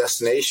rental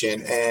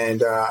destination.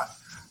 And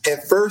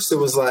at first it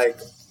was like,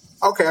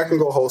 okay, I can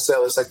go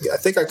wholesale. It's like, I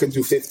think I could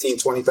do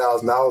 $15,000,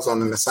 $20,000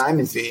 on an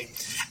assignment fee.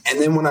 And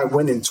then when I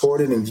went and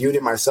toured it and viewed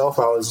it myself,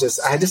 I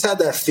just had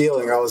that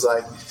feeling. I was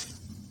like,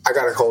 I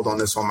got to hold on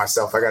this one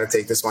myself. I got to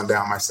take this one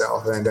down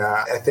myself. And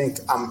I think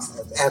I'm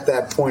at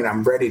that point,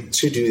 I'm ready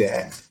to do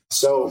that.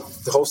 So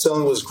the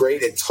wholesaling was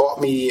great. It taught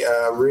me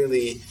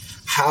really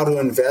how to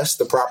invest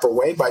the proper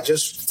way by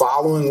just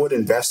following what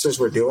investors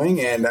were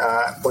doing. And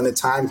when the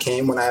time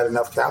came, when I had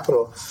enough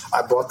capital,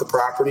 I bought the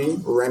property,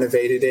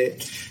 renovated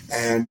it.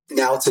 And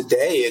now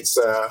today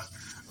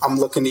I'm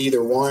looking to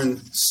either one,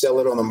 sell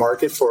it on the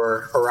market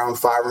for around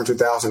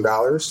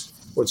 $500,000,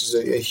 which is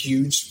a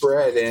huge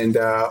spread. And,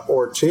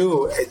 or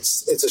two,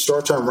 it's a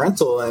short-term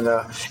rental. And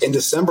in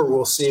December,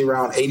 we'll see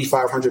around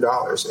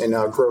 $8,500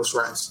 in gross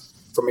rents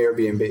from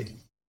Airbnb.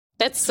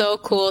 That's so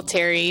cool,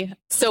 Terry.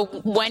 So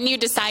when you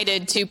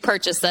decided to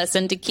purchase this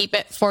and to keep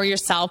it for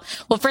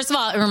yourself, well, first of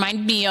all, it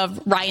reminded me of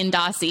Ryan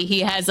Dossie. He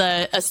has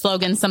a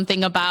slogan,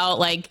 something about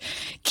like,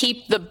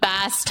 keep the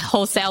best,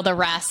 wholesale the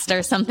rest,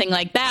 or something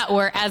like that,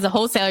 where as a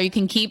wholesaler, you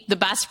can keep the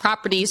best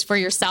properties for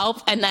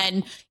yourself, and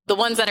then the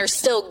ones that are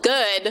still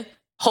good,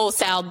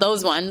 wholesale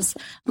those ones.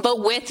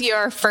 But with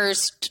your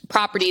first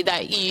property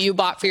that you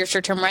bought for your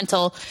short-term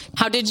rental,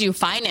 how did you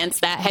finance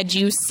that? Had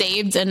you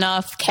saved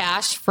enough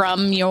cash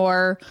from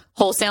your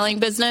wholesaling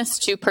business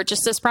to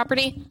purchase this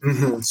property?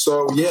 Mm-hmm.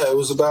 So yeah, it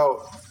was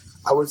about,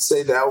 I would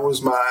say that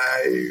was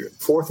my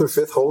fourth or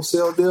fifth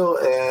wholesale deal.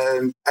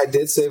 And I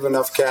did save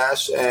enough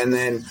cash. And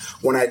then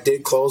when I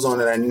did close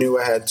on it, I knew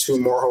I had 2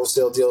 more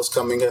wholesale deals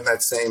coming in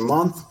that same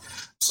month.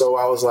 So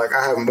I was like,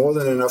 I have more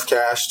than enough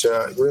cash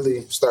to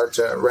really start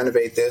to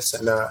renovate this.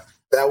 And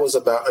that was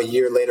about a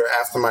year later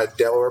after my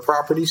Delaware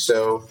property.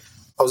 So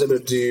I was able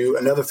to do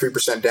another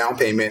 3% down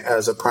payment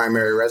as a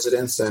primary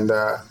residence. And,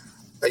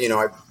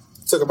 I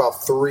took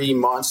about 3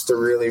 months to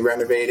really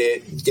renovate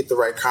it, get the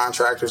right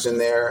contractors in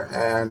there.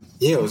 And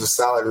yeah, it was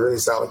a really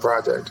solid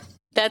project.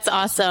 That's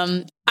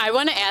awesome. I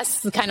want to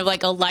ask kind of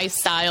like a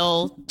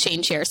lifestyle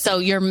change here. So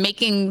you're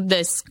making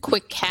this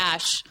quick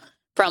cash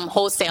from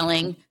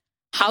wholesaling.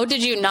 How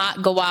did you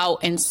not go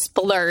out and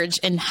splurge,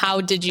 and how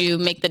did you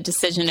make the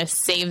decision to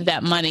save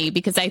that money?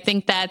 Because I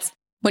think that's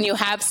when you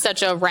have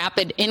such a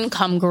rapid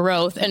income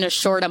growth in a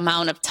short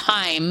amount of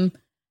time,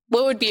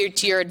 what would be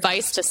your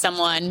advice to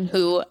someone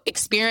who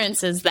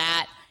experiences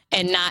that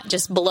and not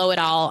just blow it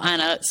all on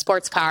a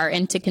sports car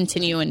and to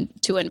continue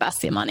to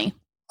invest the money?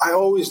 I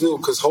always knew,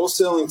 because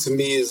wholesaling to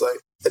me is like,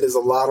 it is a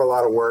lot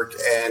of work.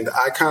 And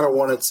I kind of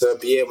wanted to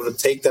be able to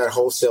take that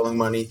wholesaling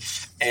money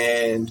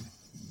and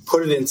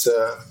put it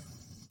into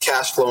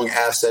cash flowing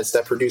assets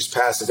that produce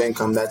passive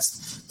income.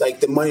 That's like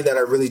the money that I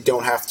really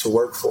don't have to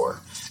work for.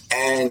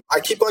 And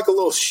I keep like a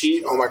little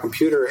sheet on my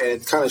computer, and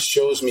it kind of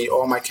shows me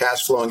all my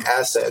cash flowing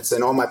assets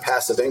and all my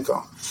passive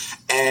income.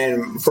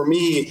 And for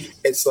me,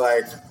 it's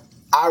like,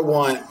 I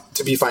want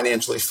to be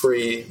financially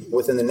free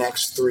within the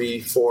next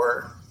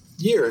 3-4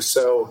 years.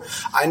 So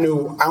I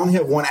knew I only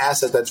have one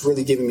asset that's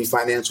really giving me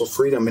financial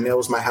freedom, and it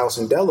was my house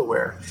in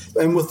Delaware.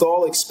 And with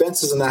all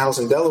expenses in the house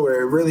in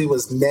Delaware, it really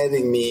was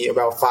netting me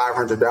about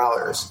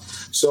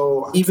 $500.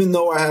 So even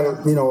though I had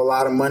a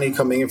lot of money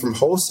coming in from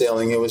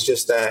wholesaling, it was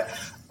just that,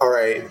 all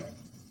right,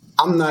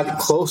 I'm not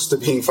close to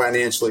being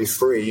financially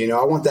free.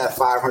 I want that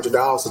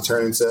 $500 to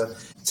turn into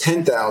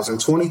 $10,000,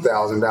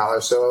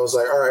 $20,000. So I was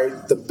like, all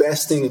right, the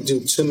best thing to do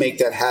to make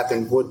that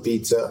happen would be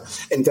to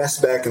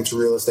invest back into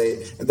real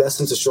estate, invest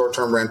into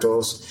short-term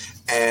rentals,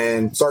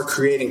 and start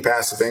creating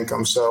passive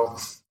income. So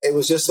it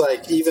was just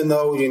like, even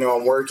though,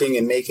 I'm working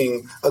and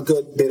making a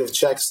good bit of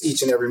checks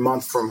each and every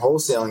month from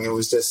wholesaling, it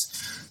was just,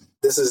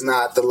 this is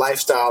not the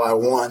lifestyle I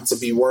want, to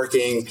be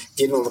working,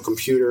 getting on the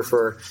computer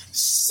for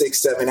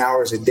 6-7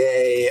 hours a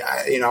day.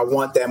 I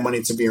want that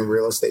money to be in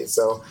real estate.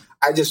 So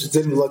I just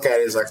didn't look at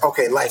it as like,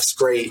 okay, life's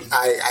great.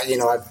 I've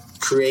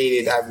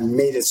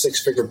made a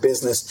 6-figure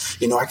business.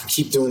 I can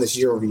keep doing this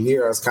year over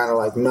year. I was kind of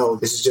like, no,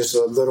 this is just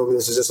a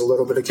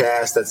little bit of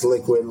cash that's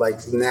liquid.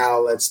 Like, now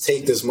let's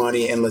take this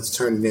money and let's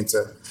turn it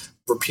into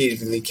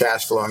repeatedly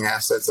cash flowing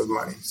assets of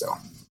money. So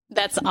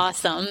that's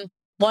awesome.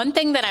 One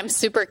thing that I'm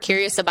super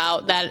curious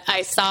about that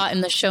I saw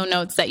in the show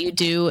notes that you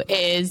do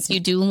is you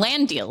do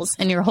land deals,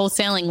 and you're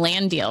wholesaling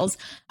land deals.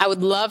 I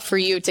would love for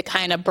you to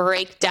kind of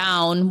break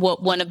down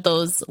what one of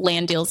those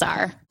land deals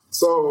are.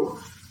 So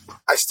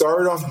I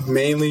started off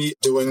mainly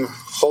doing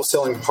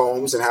wholesaling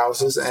homes and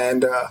houses,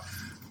 and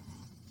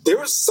there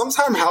was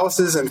sometimes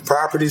houses and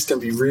properties can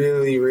be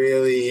really,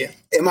 really,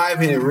 in my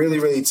opinion, really,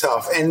 really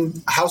tough.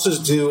 And houses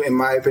do, in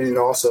my opinion,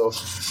 also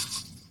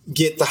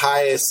get the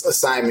highest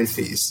assignment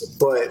fees.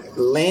 But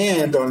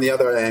land, on the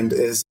other end,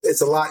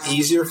 it's a lot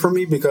easier for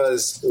me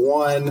because,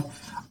 one,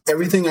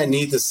 everything I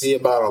need to see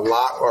about a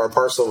lot or a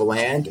parcel of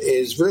land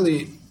is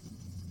really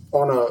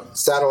on a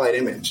satellite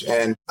image.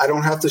 And I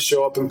don't have to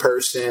show up in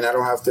person. I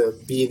don't have to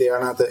be there. I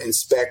don't have to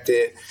inspect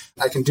it.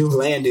 I can do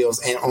land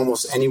deals in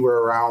almost anywhere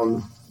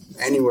around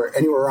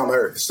the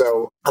earth.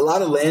 So a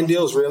lot of land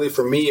deals really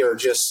for me are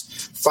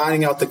just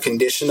finding out the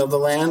condition of the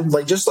land.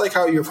 Like, just like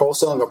how you're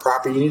wholesaling a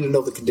property, you need to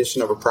know the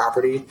condition of a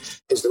property.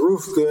 Is the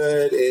roof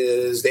good?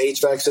 Is the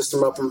HVAC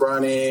system up and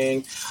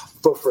running?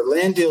 But for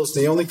land deals,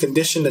 the only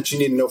condition that you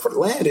need to know for the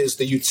land is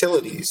the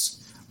utilities.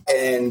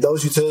 And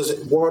those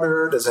utilities,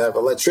 water, does it have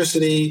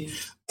electricity?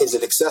 Is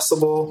it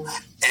accessible?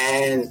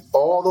 And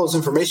all those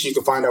information you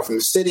can find out from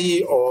the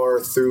city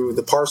or through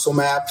the parcel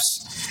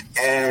maps.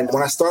 And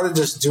when I started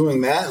just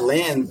doing that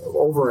land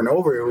over and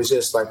over, it was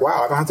just like,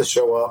 wow, I don't have to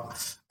show up.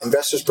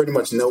 Investors pretty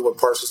much know what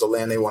parcels of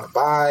land they want to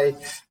buy.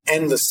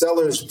 And the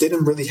sellers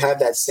didn't really have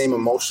that same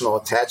emotional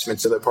attachment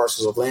to their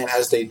parcels of land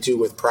as they do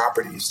with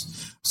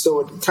properties. So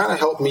it kind of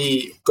helped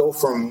me go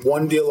from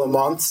 1 deal a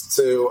month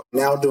to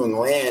now doing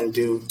land,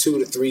 do 2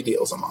 to 3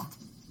 deals a month.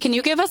 Can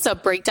you give us a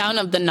breakdown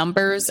of the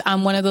numbers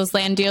on one of those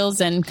land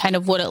deals and kind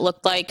of what it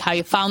looked like, how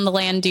you found the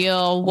land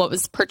deal, what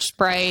was the purchase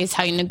price,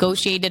 how you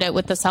negotiated it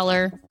with the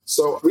seller?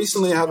 So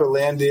recently I had a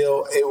land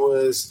deal.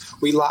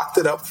 We locked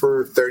it up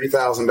for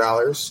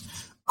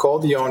 $30,000.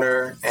 Called the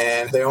owner,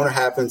 and the owner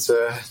happened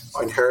to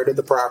inherited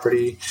the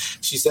property.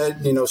 She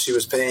said, she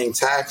was paying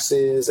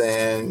taxes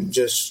and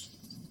just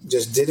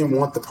didn't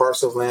want the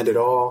parcel of land at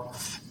all,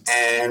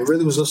 and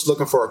really was just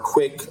looking for a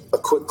quick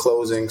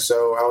closing.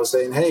 So I was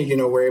saying, hey,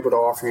 we're able to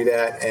offer you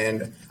that,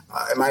 and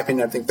in my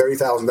opinion, I think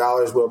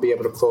 $30,000 will be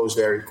able to close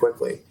very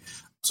quickly.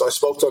 So I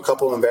spoke to a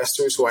couple of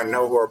investors who I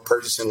know who are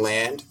purchasing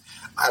land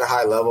at a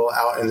high level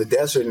out in the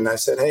desert, and I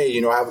said, hey,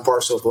 I have a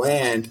parcel of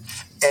land.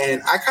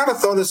 And I kind of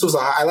thought this was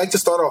I like to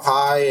start off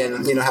high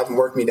and, have them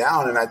work me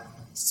down. And I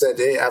said,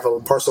 hey, I have a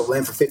parcel of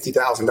land for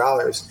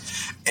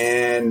 $50,000.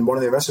 And one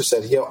of the investors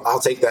said, I'll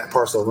take that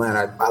parcel of land.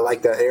 I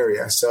like that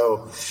area.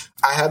 So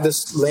I have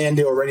this land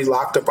deal already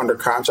locked up under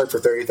contract for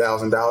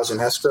 $30,000 in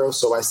escrow.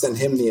 So I send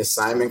him the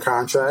assignment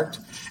contract.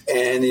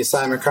 And the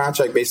assignment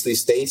contract basically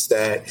states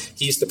that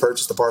he's to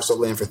purchase the parcel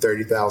of land for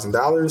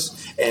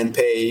 $30,000 and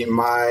pay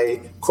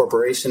my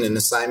corporation an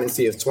assignment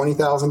fee of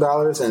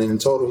 $20,000. And in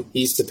total,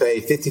 he's to pay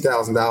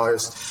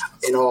 $50,000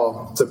 in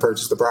all to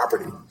purchase the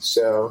property.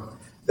 So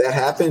that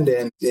happened.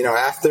 And,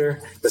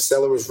 after, the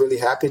seller was really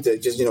happy to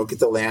just, get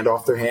the land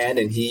off their hand.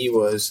 And he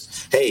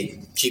was, hey,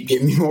 keep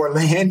giving me more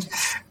land.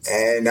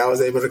 And I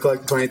was able to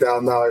collect a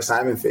 $20,000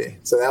 assignment fee.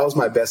 So that was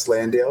my best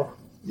land deal.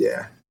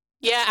 Yeah.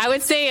 Yeah, I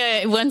would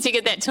say once you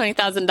get that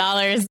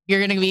 $20,000,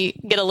 you're going to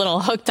get a little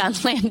hooked on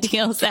land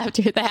deals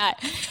after that.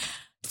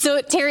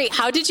 So, Terry,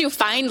 how did you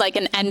find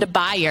an end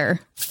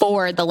buyer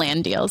for the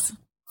land deals?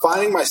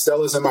 Finding my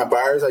sellers and my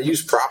buyers, I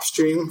use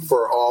PropStream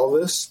for all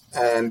of this.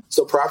 And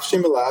so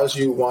PropStream allows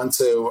you,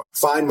 to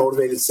find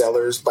motivated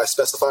sellers by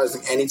specifying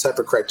any type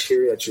of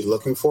criteria that you're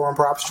looking for on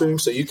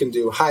PropStream. So you can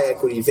do high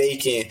equity,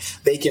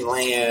 vacant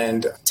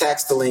land,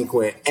 tax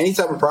delinquent, any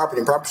type of property.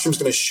 And PropStream is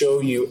going to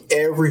show you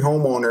every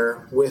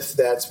homeowner with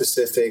that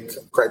specific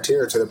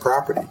criteria to the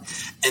property.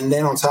 And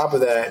then on top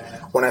of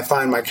that, when I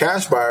find my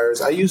cash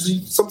buyers, I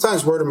usually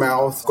sometimes word of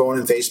mouth, going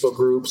in Facebook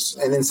groups.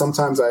 And then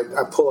sometimes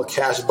I pull a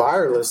cash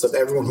buyer list of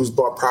everyone who's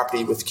bought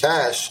property with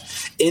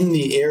cash in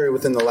the area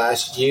within the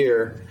last year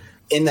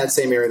in that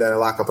same area that I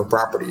lock up a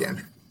property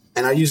in.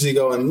 And I usually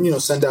go and,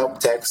 send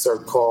out texts or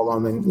call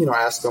them and,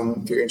 ask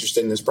them if you're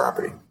interested in this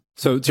property.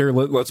 So, Terry,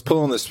 let's pull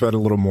on this thread a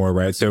little more,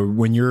 right? So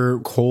when you're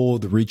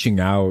cold reaching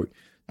out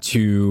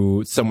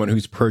to someone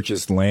who's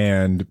purchased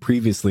land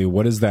previously,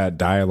 what does that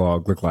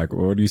dialogue look like?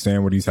 What are you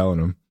saying? What are you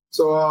telling them?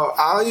 So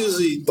I'll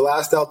usually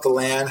blast out the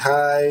land.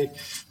 Hi,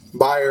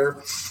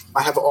 buyer.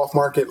 I have an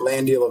off-market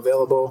land deal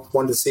available.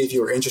 Wanted to see if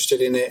you were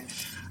interested in it.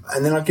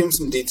 And then I'll give them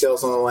some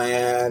details on the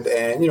land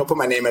and, put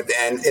my name at the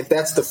end. If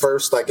that's the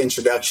first,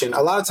 introduction,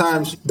 a lot of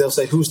times they'll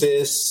say, who's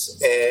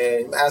this?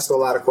 And ask a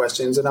lot of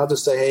questions. And I'll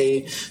just say,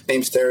 hey,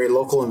 name's Terry,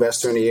 local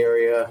investor in the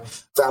area.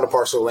 Found a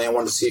parcel of land,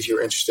 wanted to see if you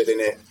were interested in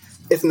it.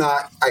 If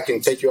not, I can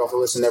take you off the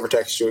list and never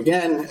text you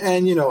again.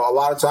 And, a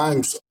lot of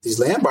times these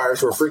land buyers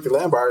who are freaking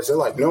land buyers, they're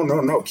like,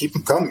 no, keep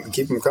them coming.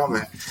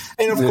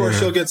 And of course,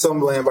 you'll get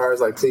some land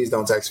buyers like, please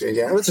don't text me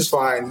again, which is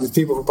fine. There's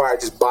people who probably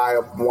just buy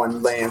up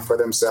one land for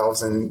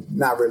themselves and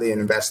not really an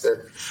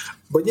investor.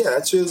 But yeah,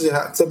 that's usually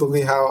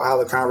typically how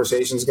the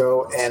conversations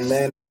go. And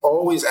then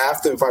always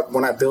after,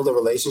 when I build a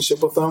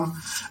relationship with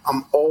them,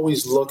 I'm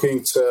always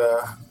looking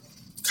to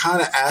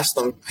kind of ask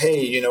them,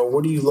 hey,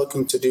 what are you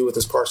looking to do with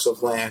this parcel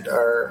of land?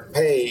 Or,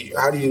 hey,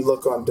 how do you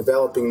look on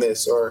developing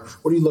this? Or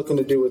what are you looking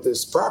to do with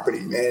this property?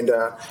 And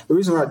the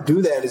reason why I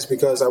do that is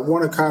because I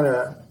want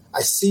to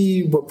I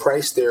see what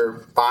price they're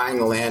buying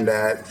the land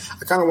at.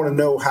 I kind of want to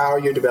know how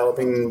you're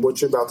developing,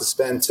 what you're about to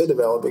spend to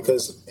develop,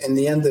 because in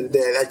the end of the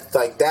day,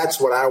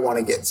 that's what I want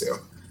to get to.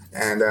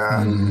 And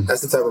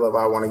that's the type of level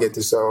I want to get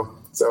to. So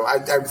I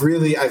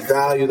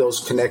value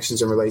those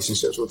connections and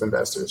relationships with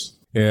investors.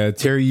 Yeah,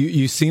 Terry,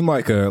 you seem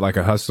like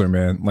a hustler,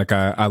 man.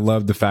 I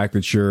love the fact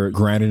that you're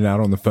grinding out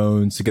on the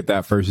phones to get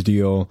that first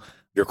deal.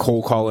 You're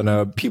cold calling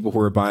up people who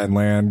are buying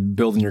land,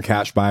 building your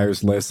cash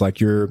buyers list.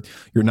 You're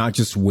not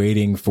just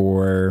waiting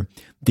for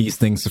these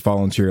things to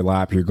fall into your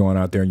lap. You're going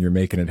out there and you're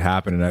making it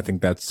happen. And I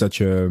think that's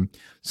such an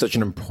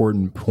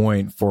important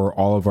point for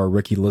all of our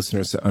rookie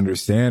listeners to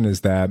understand,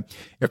 is that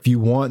if you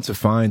want to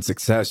find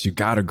success, you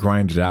got to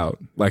grind it out.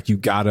 You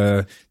got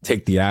to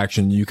take the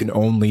action. You can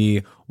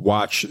only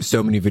watch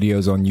so many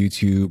videos on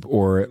YouTube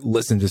or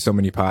listen to so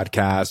many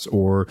podcasts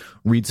or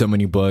read so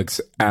many books.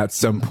 At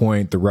some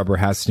point, the rubber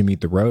has to meet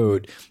the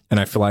road. And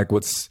I feel like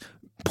what's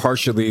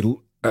partially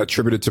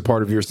attributed to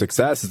part of your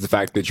success is the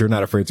fact that you're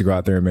not afraid to go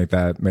out there and make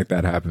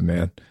that happen,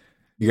 man.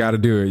 You got to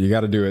do it. You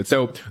got to do it.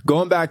 So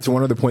going back to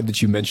one other point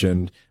that you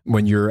mentioned,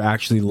 when you're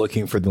actually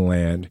looking for the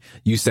land,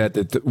 you said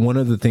that one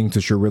of the things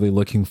that you're really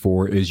looking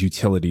for is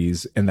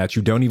utilities, and that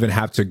you don't even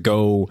have to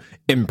go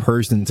in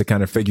person to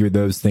kind of figure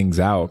those things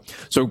out.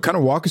 So kind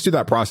of walk us through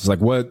that process.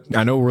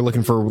 I know we're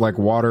looking for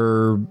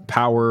water,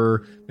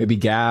 power, maybe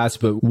gas,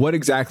 but what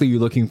exactly are you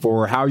looking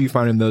for? How are you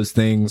finding those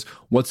things?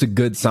 What's a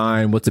good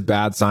sign? What's a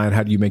bad sign?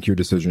 How do you make your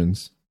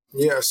decisions?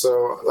 Yeah,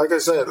 so like I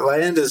said,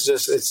 land is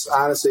just, it's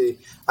honestly,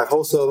 I've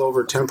wholesaled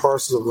over 10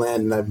 parcels of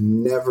land and I've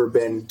never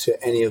been to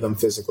any of them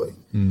physically.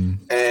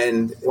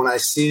 And when I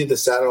see the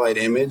satellite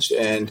image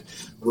and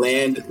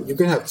land, you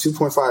can have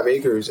 2.5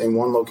 acres in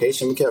one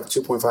location. You can have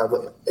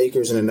 2.5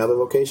 acres in another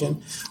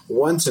location.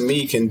 One to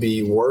me can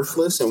be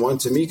worthless and one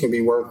to me can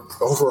be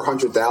worth over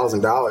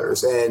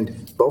 $100,000.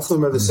 And both of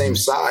them are the same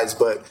size,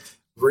 but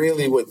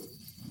really what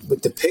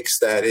depicts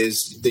that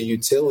is the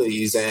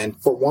utilities. And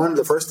for one,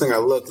 the first thing I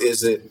looked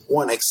is it,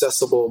 one,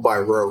 accessible by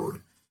road.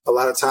 A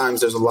lot of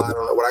times there's a lot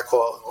of what I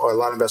call, or a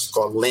lot of investors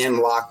call,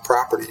 landlocked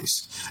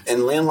properties.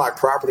 And landlocked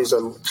properties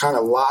are kind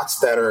of lots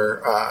that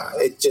are,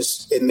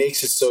 it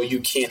makes it so you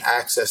can't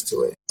access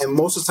to it. And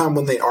most of the time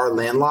when they are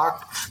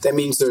landlocked, that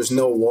means there's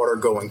no water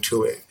going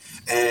to it.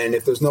 And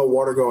if there's no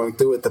water going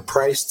through it, the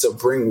price to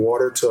bring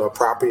water to a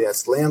property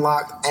that's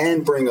landlocked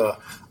and bring a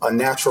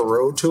natural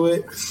road to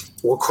it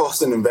will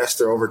cost an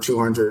investor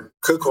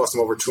could cost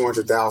them over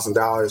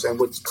 $200,000, and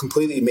which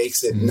completely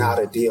makes it not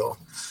a deal.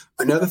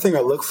 Another thing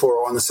I look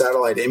for on the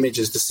satellite image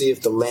is to see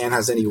if the land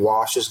has any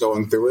washes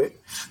going through it.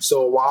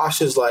 So a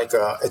wash is like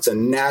it's a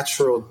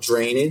natural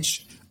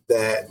drainage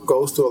that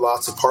goes through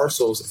lots of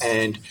parcels.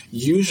 And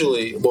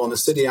usually, well, in the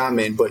city I'm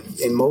in, but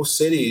in most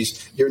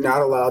cities, you're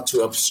not allowed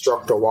to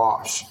obstruct a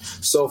wash.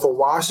 So if a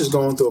wash is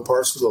going through a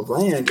parcel of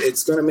land,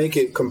 it's going to make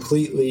it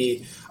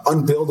completely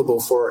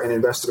unbuildable for an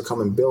investor to come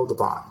and build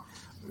upon.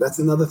 That's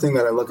another thing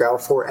that I look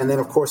out for. And then,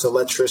 of course,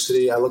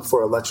 electricity. I look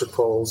for electric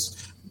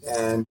poles.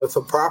 And if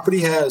a property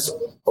has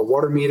a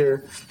water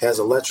meter, has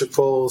electric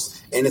poles,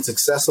 and it's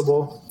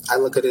accessible, I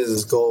look at it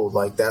as gold.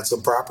 Like, that's a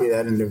property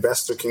that an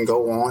investor can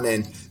go on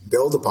and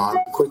build upon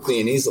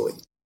quickly and easily.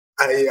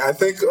 I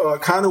think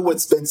kind of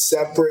what's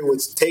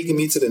taken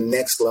me to the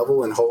next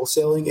level in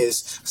wholesaling is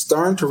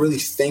starting to really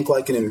think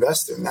like an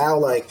investor. Now,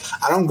 like,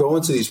 I don't go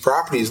into these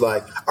properties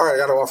like, all right, I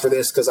got to offer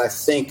this because I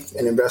think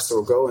an investor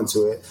will go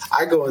into it.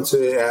 I go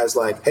into it as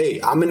like, hey,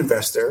 I'm an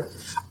investor.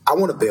 I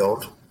want to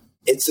build.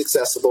 It's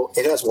accessible.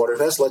 It has water. It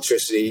has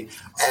electricity.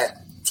 At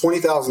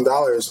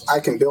 $20,000, I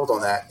can build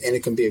on that, and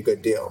it can be a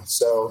good deal.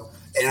 So,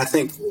 and I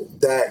think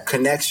that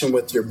connection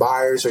with your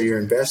buyers or your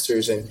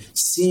investors and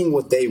seeing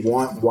what they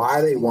want, why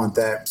they want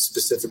that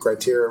specific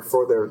criteria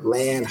for their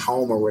land,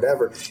 home, or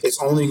whatever,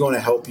 it's only going to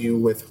help you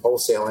with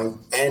wholesaling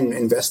and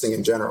investing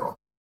in general.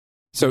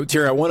 So,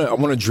 Terry, I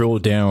want to drill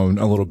down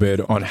a little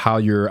bit on how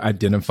you're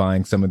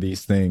identifying some of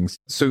these things.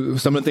 So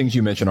some of the things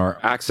you mentioned are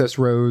access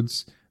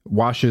roads,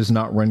 washes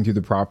not running through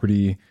the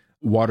property,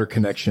 water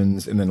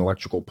connections, and then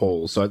electrical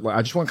poles. So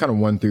I just want to kind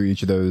of run through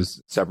each of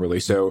those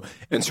separately. So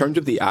in terms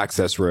of the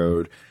access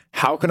road,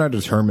 how can I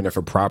determine if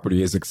a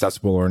property is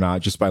accessible or not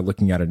just by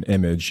looking at an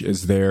image?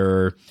 Is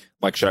there,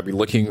 like, should I be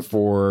looking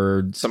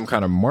for some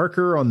kind of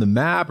marker on the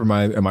map? Am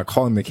I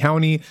calling the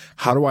county?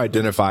 How do I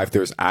identify if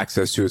there's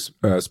access to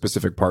a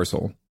specific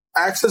parcel?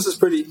 Access is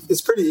pretty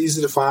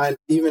easy to find.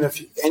 Even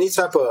if any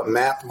type of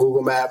map,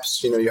 Google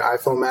Maps, your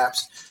iPhone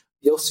maps,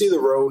 you'll see the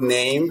road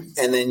name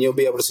and then you'll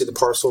be able to see the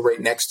parcel right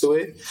next to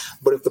it.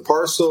 But if the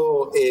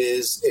parcel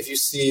if you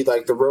see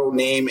like the road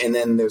name and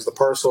then there's the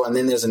parcel and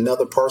then there's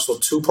another parcel,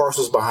 2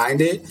 parcels behind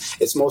it,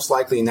 it's most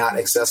likely not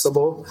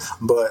accessible.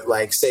 But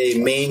like say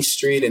Main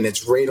Street and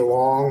it's right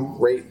along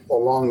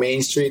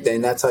Main Street,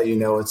 then that's how you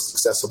know it's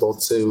accessible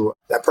to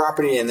that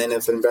property. And then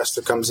if an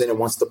investor comes in and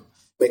wants to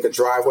make a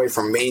driveway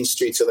from Main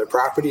Street to their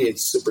property,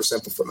 it's super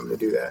simple for them to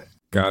do that.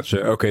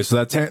 Gotcha. Okay, so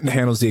that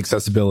handles the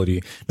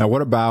accessibility. Now,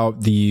 what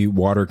about the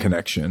water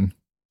connection?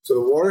 So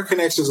the water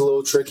connection is a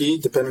little tricky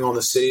depending on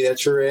the city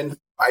that you're in.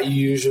 I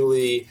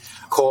usually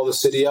call the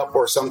city up,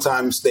 or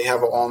sometimes they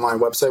have an online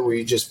website where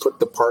you just put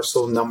the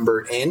parcel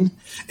number in.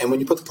 And when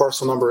you put the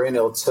parcel number in,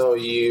 it'll tell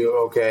you,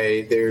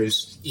 okay,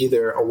 there's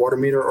either a water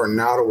meter or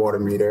not a water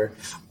meter,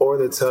 or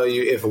they'll tell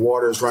you if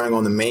water is running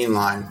on the main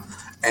line.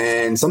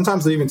 And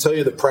sometimes they even tell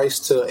you the price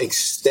to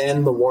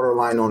extend the water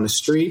line on the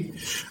street.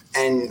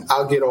 And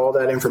I'll get all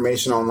that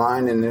information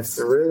online. And if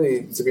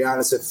really, to be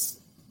honest,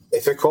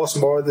 if it costs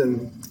more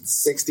than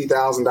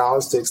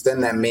 $60,000 to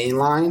extend that main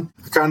line,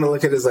 I kind of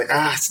look at it as like,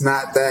 it's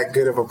not that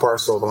good of a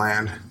parcel of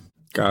land.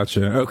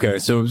 Gotcha. Okay.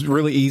 So it's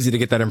really easy to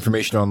get that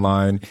information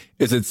online.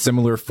 Is it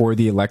similar for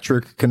the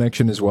electric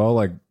connection as well?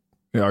 Like,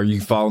 are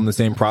you following the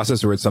same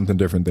process or it's something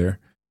different there?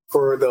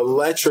 For the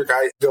electric,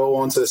 I go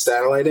onto the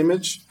satellite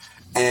image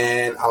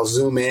and I'll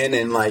zoom in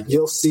and like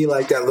you'll see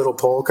like that little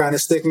pole kind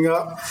of sticking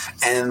up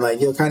and like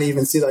you'll kind of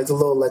even see like the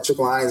little electric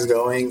lines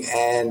going.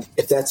 And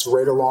if that's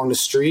right along the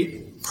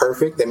street,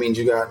 perfect. That means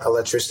you got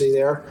electricity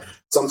there.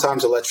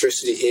 Sometimes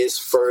electricity is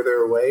further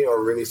away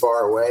or really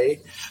far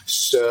away.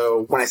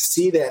 So when I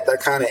see that,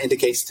 that kind of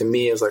indicates to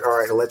me is like, all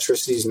right,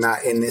 electricity is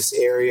not in this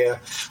area.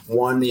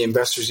 One, the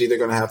investor's either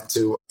going to have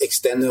to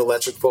extend the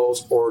electric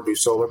poles or do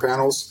solar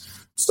panels.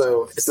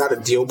 So it's not a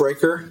deal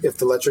breaker if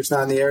the electric's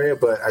not in the area,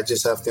 but I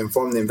just have to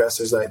inform the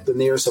investors that the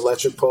nearest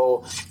electric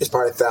pole is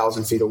probably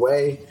 1,000 feet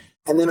away.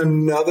 And then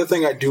another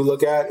thing I do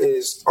look at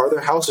is, are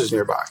there houses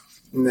nearby?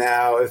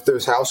 Now, if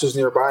there's houses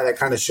nearby, that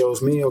kind of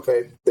shows me,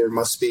 okay, there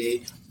must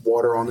be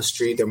water on the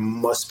street. There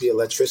must be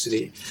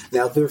electricity.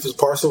 Now, if there's a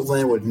parcel of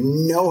land with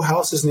no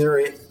houses near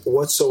it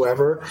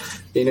whatsoever,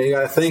 you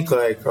got to think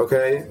like,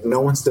 okay, no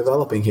one's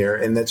developing here.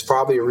 And that's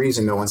probably a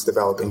reason no one's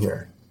developing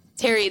here.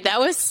 Terry, that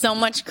was so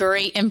much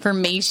great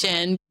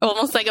information,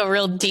 almost like a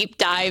real deep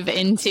dive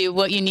into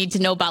what you need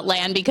to know about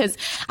land, because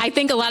I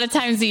think a lot of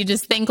times you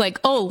just think like,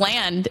 oh,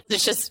 land,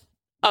 it's just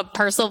a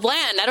parcel of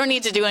land. I don't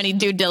need to do any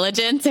due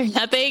diligence or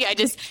nothing. I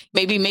just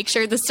maybe make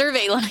sure the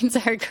survey lines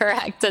are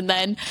correct. And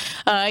then,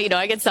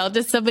 I can sell it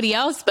to somebody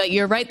else. But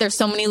you're right. There's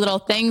so many little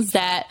things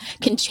that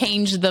can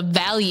change the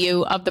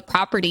value of the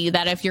property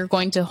that if you're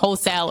going to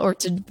wholesale or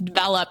to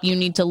develop, you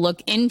need to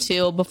look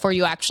into before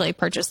you actually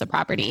purchase the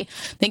property.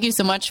 Thank you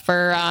so much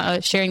for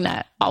sharing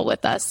that all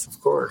with us. Of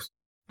course.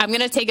 I'm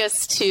going to take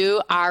us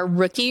to our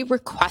rookie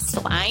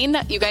request line.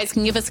 You guys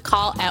can give us a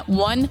call at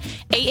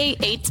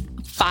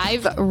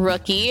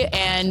 1-888-5-ROOKIE.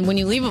 And when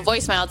you leave a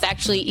voicemail, it's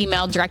actually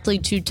emailed directly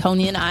to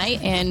Tony and I,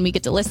 and we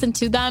get to listen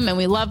to them. And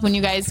we love when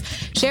you guys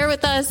share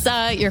with us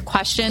your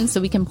questions so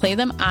we can play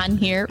them on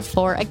here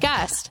for a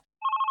guest.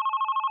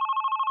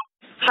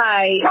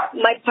 Hi,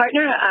 my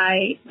partner and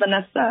I,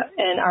 Vanessa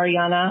and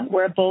Ariana,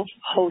 we're both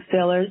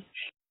wholesalers.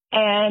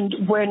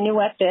 And we're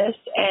new at this,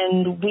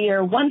 and we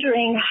are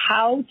wondering,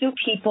 how do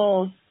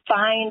people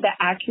find the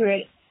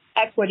accurate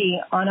equity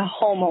on a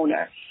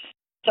homeowner?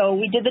 So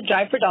we did the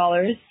Drive for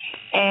Dollars,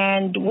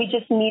 and we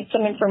just need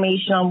some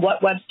information on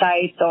what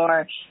websites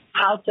or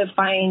how to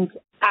find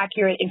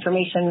accurate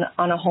information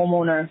on a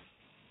homeowner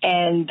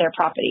and their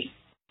property.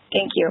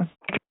 Thank you.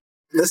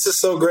 This is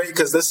so great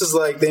because this is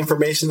like the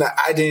information that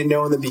I didn't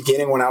know in the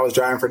beginning when I was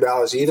driving for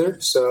dollars either.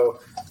 So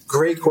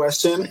great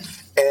question.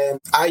 And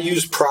I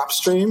use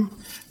PropStream.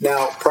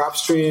 Now,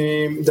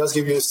 PropStream does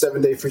give you a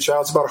 7-day free trial.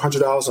 It's about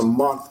 $100 a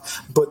month.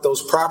 But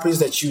those properties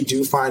that you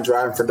do find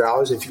driving for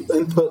dollars, if you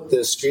input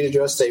the street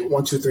address, say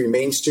 123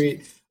 Main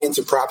Street,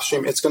 into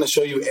PropStream, it's going to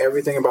show you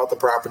everything about the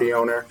property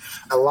owner.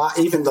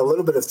 Even a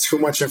little bit of too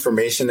much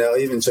information. They'll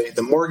even show you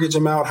the mortgage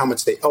amount, how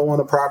much they owe on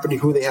the property,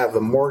 who they have the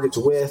mortgage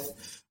with,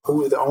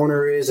 who the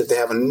owner is, if they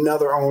have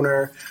another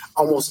owner,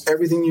 almost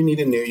everything you need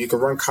to know. You can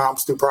run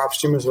comps through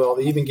PropStream as well.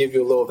 They even give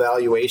you a little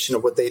valuation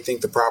of what they think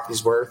the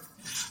property's worth.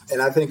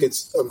 And I think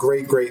it's a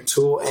great, great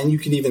tool. And you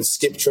can even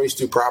skip trace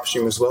through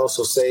PropStream as well.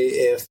 So say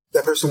if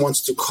that person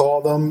wants to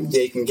call them,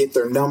 they can get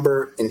their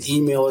number and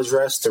email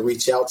address to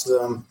reach out to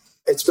them.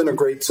 It's been a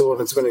great tool,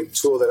 and it's been a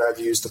tool that I've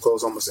used to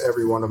close almost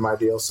every one of my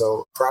deals.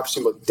 So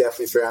PropStream will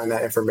definitely find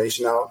that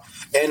information out.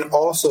 And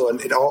also,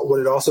 what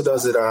it also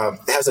does, it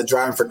has a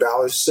driving for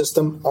dollars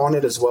system on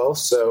it as well.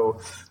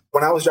 So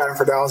when I was driving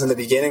for dollars in the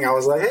beginning, I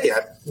was like, hey,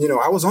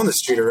 I was on the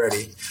street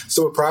already.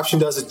 So what PropStream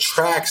does, it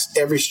tracks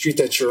every street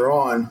that you're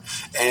on.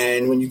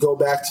 And when you go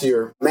back to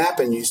your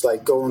map and you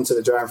go into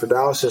the driving for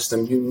dollars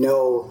system,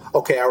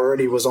 okay, I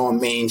already was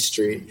on Main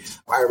Street.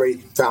 I already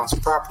found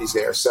some properties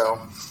there. So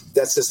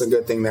that's just a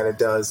good thing that it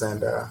does.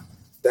 And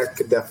that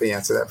could definitely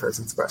answer that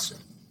person's question.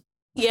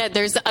 Yeah,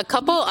 there's a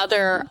couple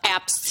other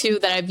apps too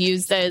that I've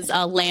used as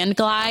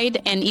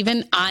Landglide and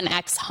even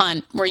OnX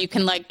Hunt, where you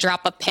can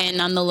drop a pin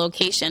on the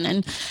location.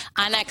 And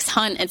OnX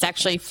Hunt is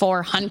actually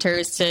for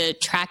hunters to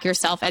track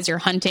yourself as you're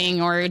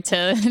hunting, or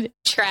to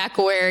track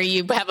where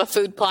you have a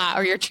food plot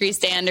or your tree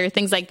stand or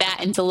things like that,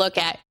 and to look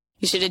at,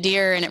 you shoot a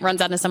deer and it runs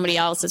onto somebody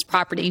else's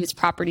property, whose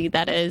property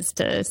that is,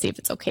 to see if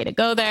it's okay to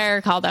go there,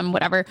 call them,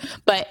 whatever.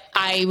 But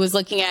I was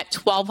looking at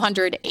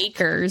 1,200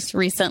 acres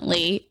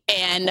recently,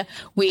 and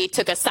we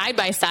took a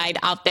side-by-side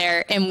out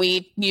there and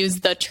we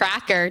used the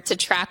tracker to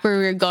track where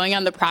we were going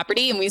on the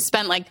property. And we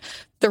spent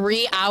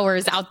 3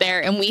 hours out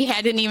there, and we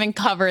hadn't even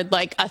covered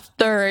a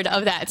third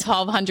of that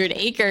 1,200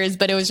 acres,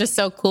 but it was just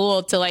so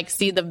cool to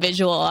see the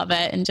visual of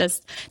it. And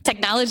just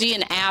technology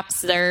and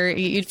apps, they're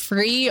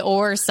free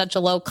or such a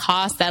low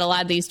cost that a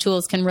lot of these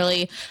tools can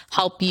really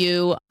help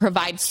you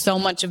provide so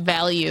much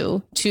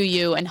value to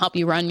you and help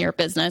you run your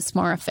business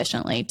more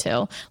efficiently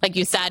too. Like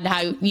you said,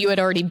 how you had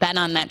already been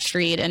on that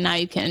street, and now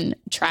you can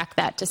track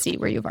that to see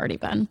where you've already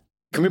been.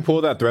 Can we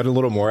pull that thread a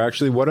little more,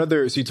 actually?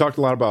 So you talked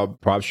a lot about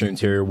PropStream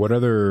here. What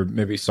other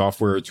maybe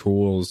software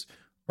tools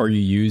are you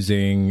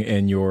using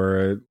in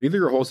either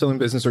your wholesaling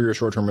business or your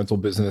short-term rental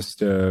business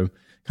to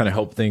kind of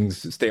help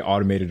things stay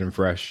automated and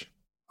fresh?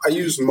 I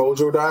use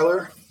Mojo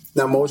Dialer.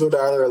 Now, Mojo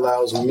Dialer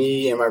allows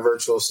me and my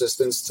virtual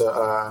assistants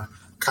to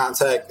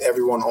contact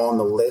everyone on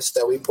the list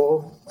that we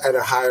pull at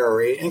a higher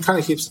rate, and kind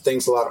of keeps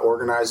things a lot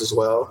organized as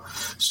well.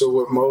 So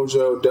what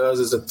Mojo does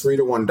is a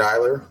 3-to-1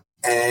 dialer,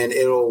 and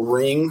it'll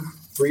ring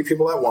 3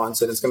 people at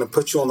once, and it's going to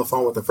put you on the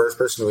phone with the first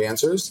person who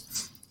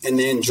answers, and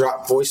then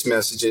drop voice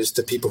messages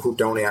to people who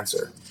don't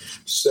answer.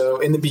 So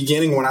in the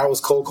beginning, when I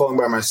was cold calling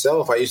by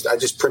myself, I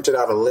just printed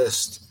out a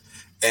list,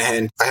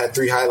 and I had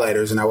 3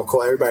 highlighters, and I would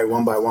call everybody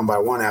one by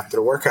one after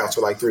the workouts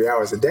for 3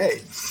 hours a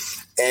day.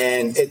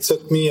 And it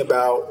took me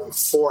about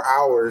 4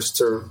 hours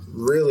to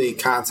really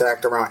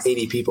contact around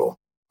 80 people.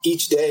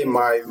 each day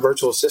my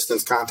virtual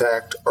assistants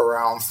contact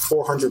around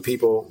 400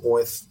 people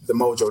with the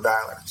Mojo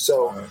dialer.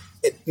 So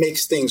it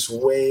makes things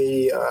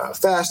way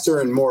faster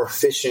and more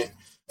efficient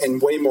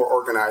and way more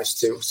organized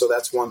too. So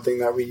that's one thing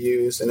that we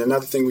use. And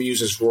another thing we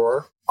use is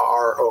Roar,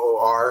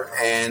 ROOR,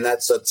 and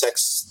that's a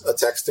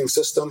texting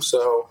system.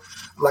 So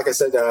like I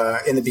said,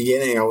 in the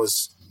beginning,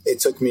 it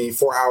took me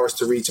 4 hours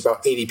to reach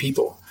about 80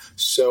 people.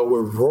 So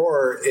with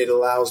Roar, it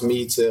allows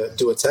me to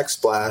do a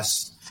text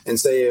blast and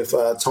say if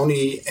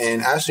Tony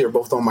and Ashley are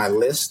both on my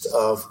list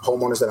of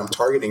homeowners that I'm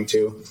targeting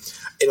to,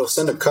 it'll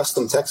send a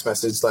custom text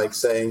message like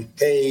saying,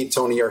 hey,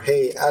 Tony, or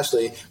hey,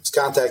 Ashley, I was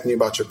contacting you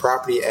about your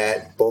property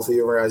at both of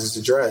your guys'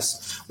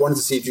 address. Wanted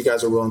to see if you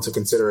guys are willing to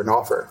consider an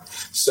offer.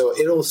 So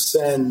it'll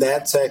send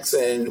that text.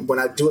 And when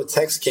I do a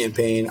text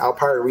campaign, I'll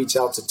probably reach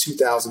out to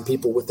 2,000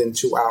 people within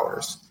 2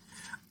 hours.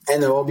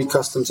 And they'll all be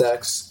custom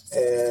texts.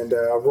 And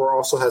Roar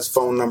also has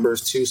phone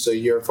numbers too. So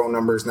your phone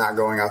number is not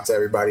going out to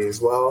everybody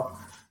as well.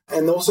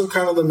 And those are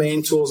kind of the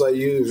main tools I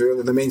use,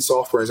 really. The main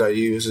softwares I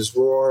use is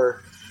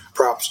Roar,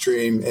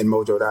 PropStream, and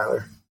Mojo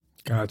Dialer.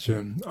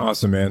 Gotcha.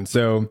 Awesome, man.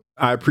 So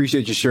I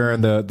appreciate you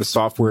sharing the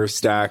software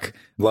stack.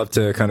 Love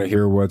to kind of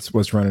hear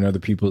what's running other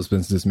people's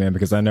businesses, man,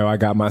 because I know I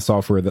got my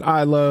software that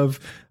I love,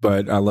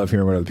 but I love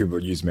hearing what other people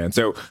use, man.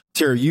 So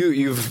Terry,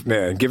 you've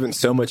given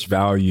so much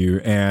value,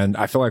 and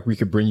I feel like we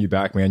could bring you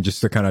back, man, just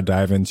to kind of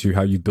dive into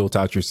how you built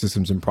out your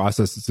systems and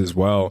processes as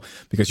well,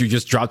 because you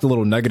just dropped a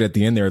little nugget at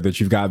the end there that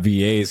you've got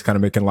VAs kind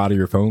of making a lot of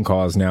your phone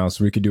calls now.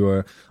 So we could do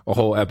a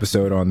whole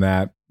episode on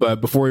that.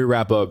 But before we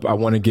wrap up, I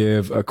want to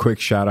give a quick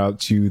shout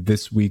out to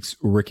this week's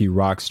Rookie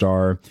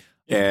Rockstar.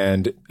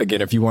 And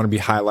again, if you want to be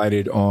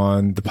highlighted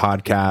on the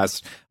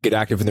podcast, get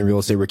active in the Real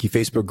Estate Rookie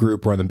Facebook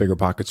group or on the Bigger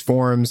Pockets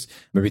forums.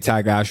 Maybe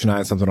tag Ash and I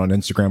on something on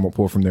Instagram. We'll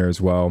pull from there as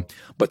well.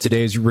 But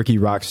today's Rookie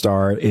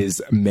Rockstar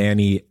is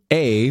Manny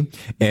A.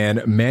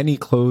 And Manny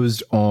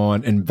closed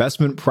on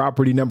investment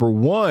property number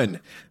 1.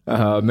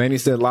 Manny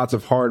said lots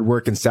of hard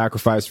work and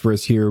sacrifice for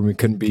us here. We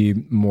couldn't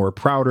be more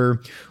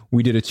prouder.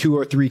 We did a 2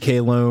 or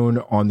 3K loan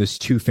on this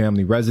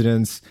 2-family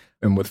residence.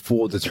 And with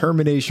full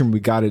determination,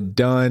 we got it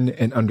done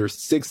in under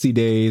 60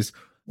 days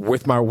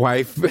with my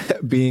wife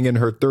being in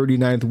her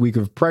 39th week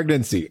of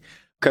pregnancy.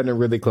 Cutting it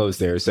really close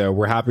there. So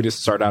we're happy to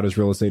start out as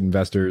real estate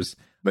investors,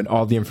 but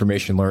all the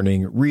information,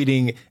 learning,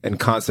 reading, and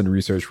constant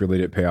research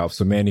related payoffs.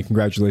 So Manny,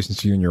 congratulations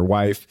to you and your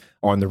wife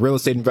on the real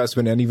estate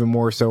investment, and even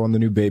more so on the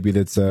new baby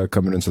that's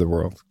coming into the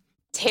world.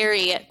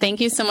 Terry, thank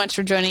you so much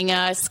for joining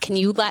us. Can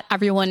you let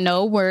everyone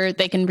know where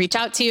they can reach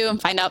out to you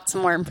and find out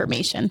some more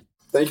information?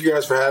 Thank you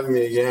guys for having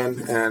me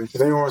again. And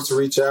if anyone wants to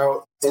reach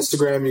out,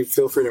 Instagram, you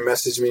feel free to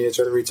message me. I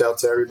try to reach out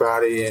to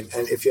everybody. And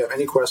if you have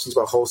any questions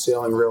about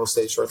wholesaling, real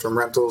estate, short-term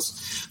rentals,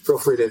 feel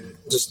free to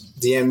just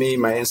DM me.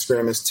 My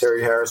Instagram is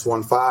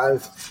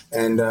TerryHarris15.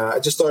 And I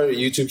just started a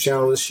YouTube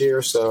channel this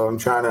year, so I'm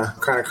trying to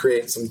kind of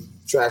create some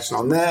traction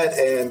on that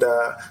and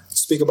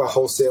speak about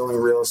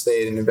wholesaling, real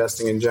estate, and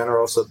investing in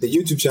general. So the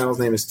YouTube channel's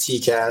name is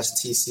TCASH,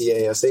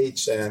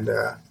 TCASH. And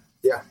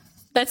yeah.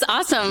 That's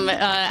awesome.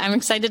 I'm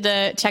excited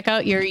to check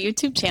out your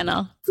YouTube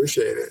channel.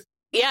 Appreciate it.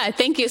 Yeah,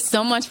 thank you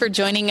so much for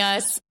joining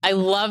us. I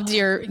loved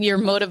your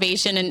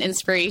motivation and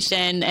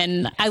inspiration,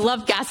 and I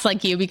love guests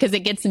like you because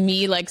it gets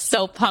me like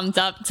so pumped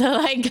up to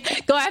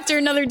like go after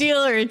another deal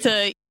or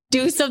to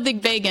do something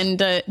big and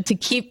to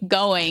keep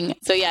going.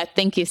 So yeah,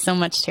 thank you so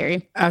much,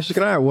 Terry. Ashley,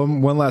 can I add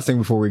one last thing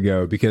before we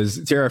go?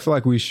 Because Terry, I feel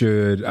like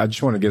I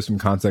just want to give some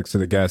context to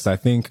the guests. I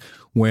think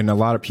when a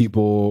lot of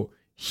people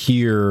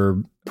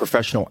hear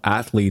professional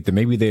athlete, that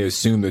maybe they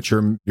assume that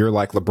you're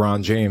like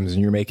LeBron James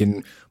and you're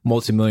making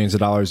multi-millions of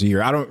dollars a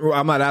year.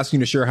 I'm not asking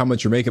you to share how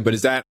much you're making, but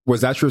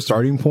was that your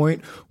starting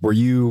point? Were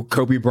you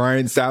Kobe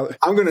Bryant's salary?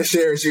 I'm going to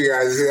share with you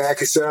guys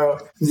exactly. So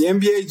the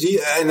NBA G,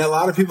 and a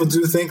lot of people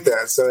do think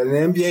that. So an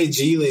NBA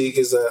G League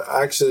is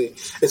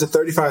it's a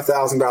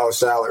 $35,000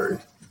 salary.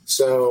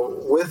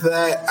 So with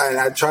that, and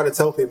I try to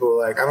tell people,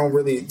 like,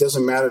 it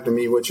doesn't matter to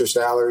me what your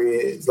salary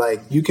is.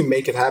 Like, you can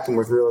make it happen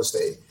with real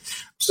estate.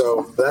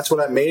 So that's what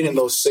I made in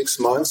those 6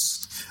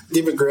 months.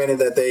 Even granted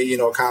that they,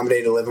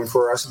 accommodated a living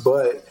for us,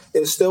 but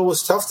it still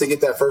was tough to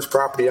get that first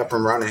property up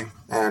and running.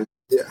 And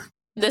yeah.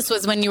 This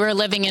was when you were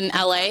living in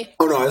LA?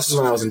 Oh, no, this is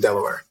when I was in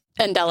Delaware.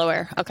 In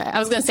Delaware. Okay. I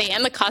was going to say,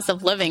 and the cost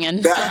of living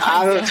in.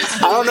 I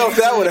don't know if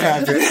that would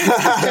have happened.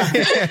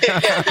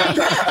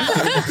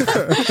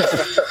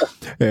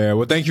 Yeah,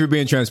 well, thank you for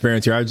being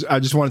transparent here. I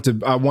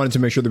wanted to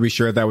make sure that we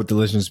share that with the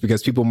listeners,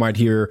 because people might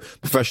hear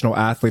professional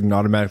athlete and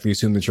automatically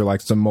assume that you're like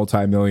some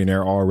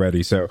multimillionaire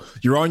already. So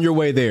you're on your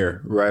way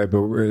there, right?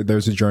 But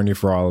there's a journey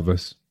for all of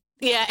us.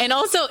 Yeah. And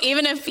also,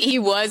 even if he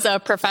was a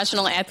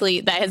professional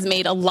athlete that has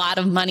made a lot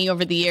of money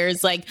over the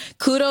years, like,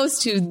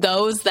 kudos to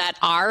those that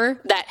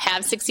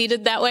have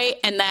succeeded that way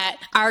and that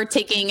are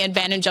taking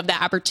advantage of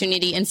that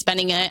opportunity and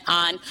spending it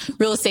on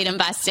real estate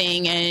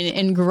investing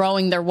and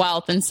growing their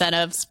wealth instead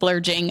of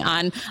splurging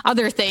on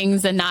other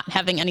things and not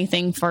having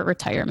anything for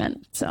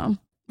retirement. So,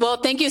 well,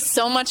 thank you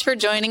so much for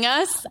joining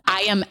us.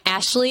 I am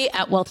Ashley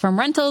at Wealth from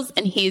Rentals,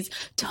 and he's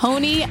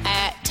Tony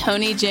at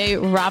Tony J.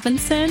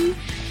 Robinson.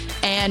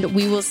 And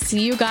we will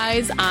see you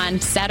guys on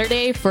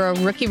Saturday for a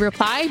rookie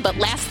reply. But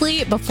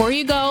lastly, before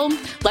you go,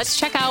 let's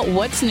check out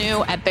what's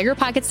new at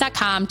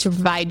biggerpockets.com to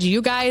provide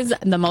you guys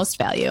the most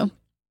value.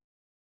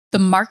 The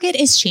market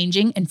is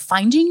changing and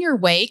finding your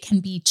way can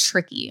be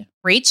tricky.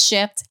 Rates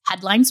shift,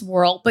 headlines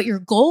whirl, but your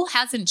goal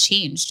hasn't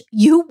changed.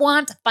 You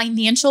want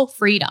financial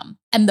freedom.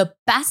 And the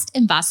best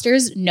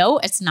investors know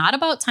it's not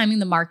about timing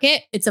the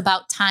market, it's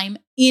about time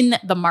in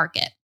the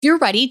market. If you're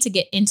ready to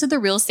get into the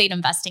real estate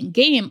investing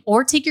game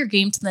or take your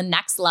game to the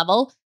next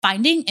level,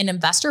 finding an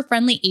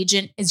investor-friendly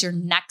agent is your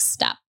next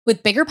step.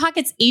 With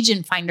BiggerPockets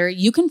Agent Finder,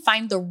 you can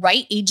find the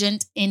right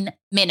agent in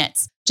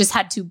minutes. Just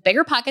head to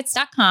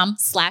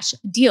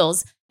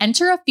biggerpockets.com/deals.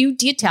 Enter a few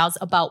details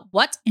about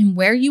what and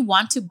where you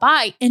want to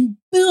buy, and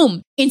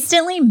boom,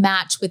 instantly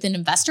match with an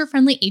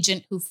investor-friendly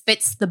agent who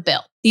fits the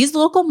bill. These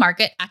local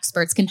market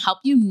experts can help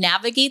you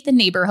navigate the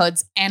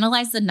neighborhoods,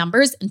 analyze the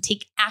numbers, and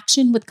take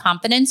action with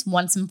confidence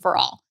once and for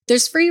all.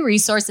 There's free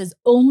resources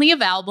only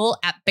available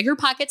at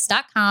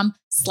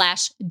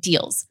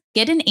biggerpockets.com/deals.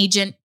 Get an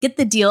agent, get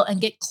the deal, and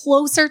get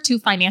closer to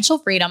financial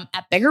freedom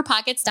at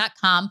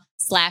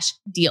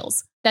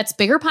biggerpockets.com/deals. That's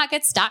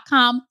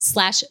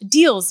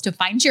biggerpockets.com/deals to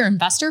find your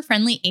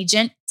investor-friendly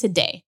agent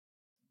today.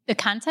 The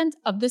content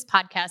of this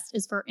podcast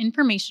is for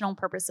informational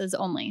purposes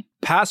only.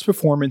 Past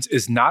performance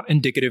is not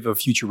indicative of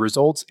future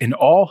results, and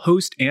all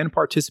host and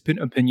participant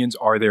opinions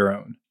are their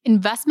own.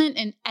 Investment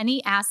in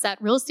any asset,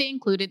 real estate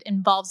included,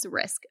 involves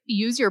risk.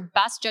 Use your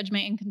best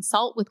judgment and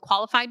consult with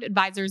qualified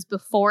advisors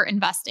before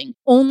investing.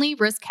 Only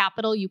risk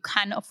capital you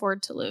can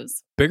afford to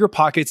lose.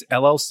 BiggerPockets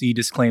LLC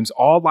disclaims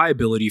all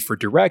liability for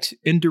direct,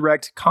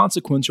 indirect,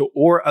 consequential,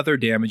 or other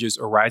damages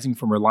arising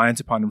from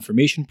reliance upon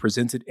information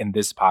presented in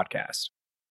this podcast.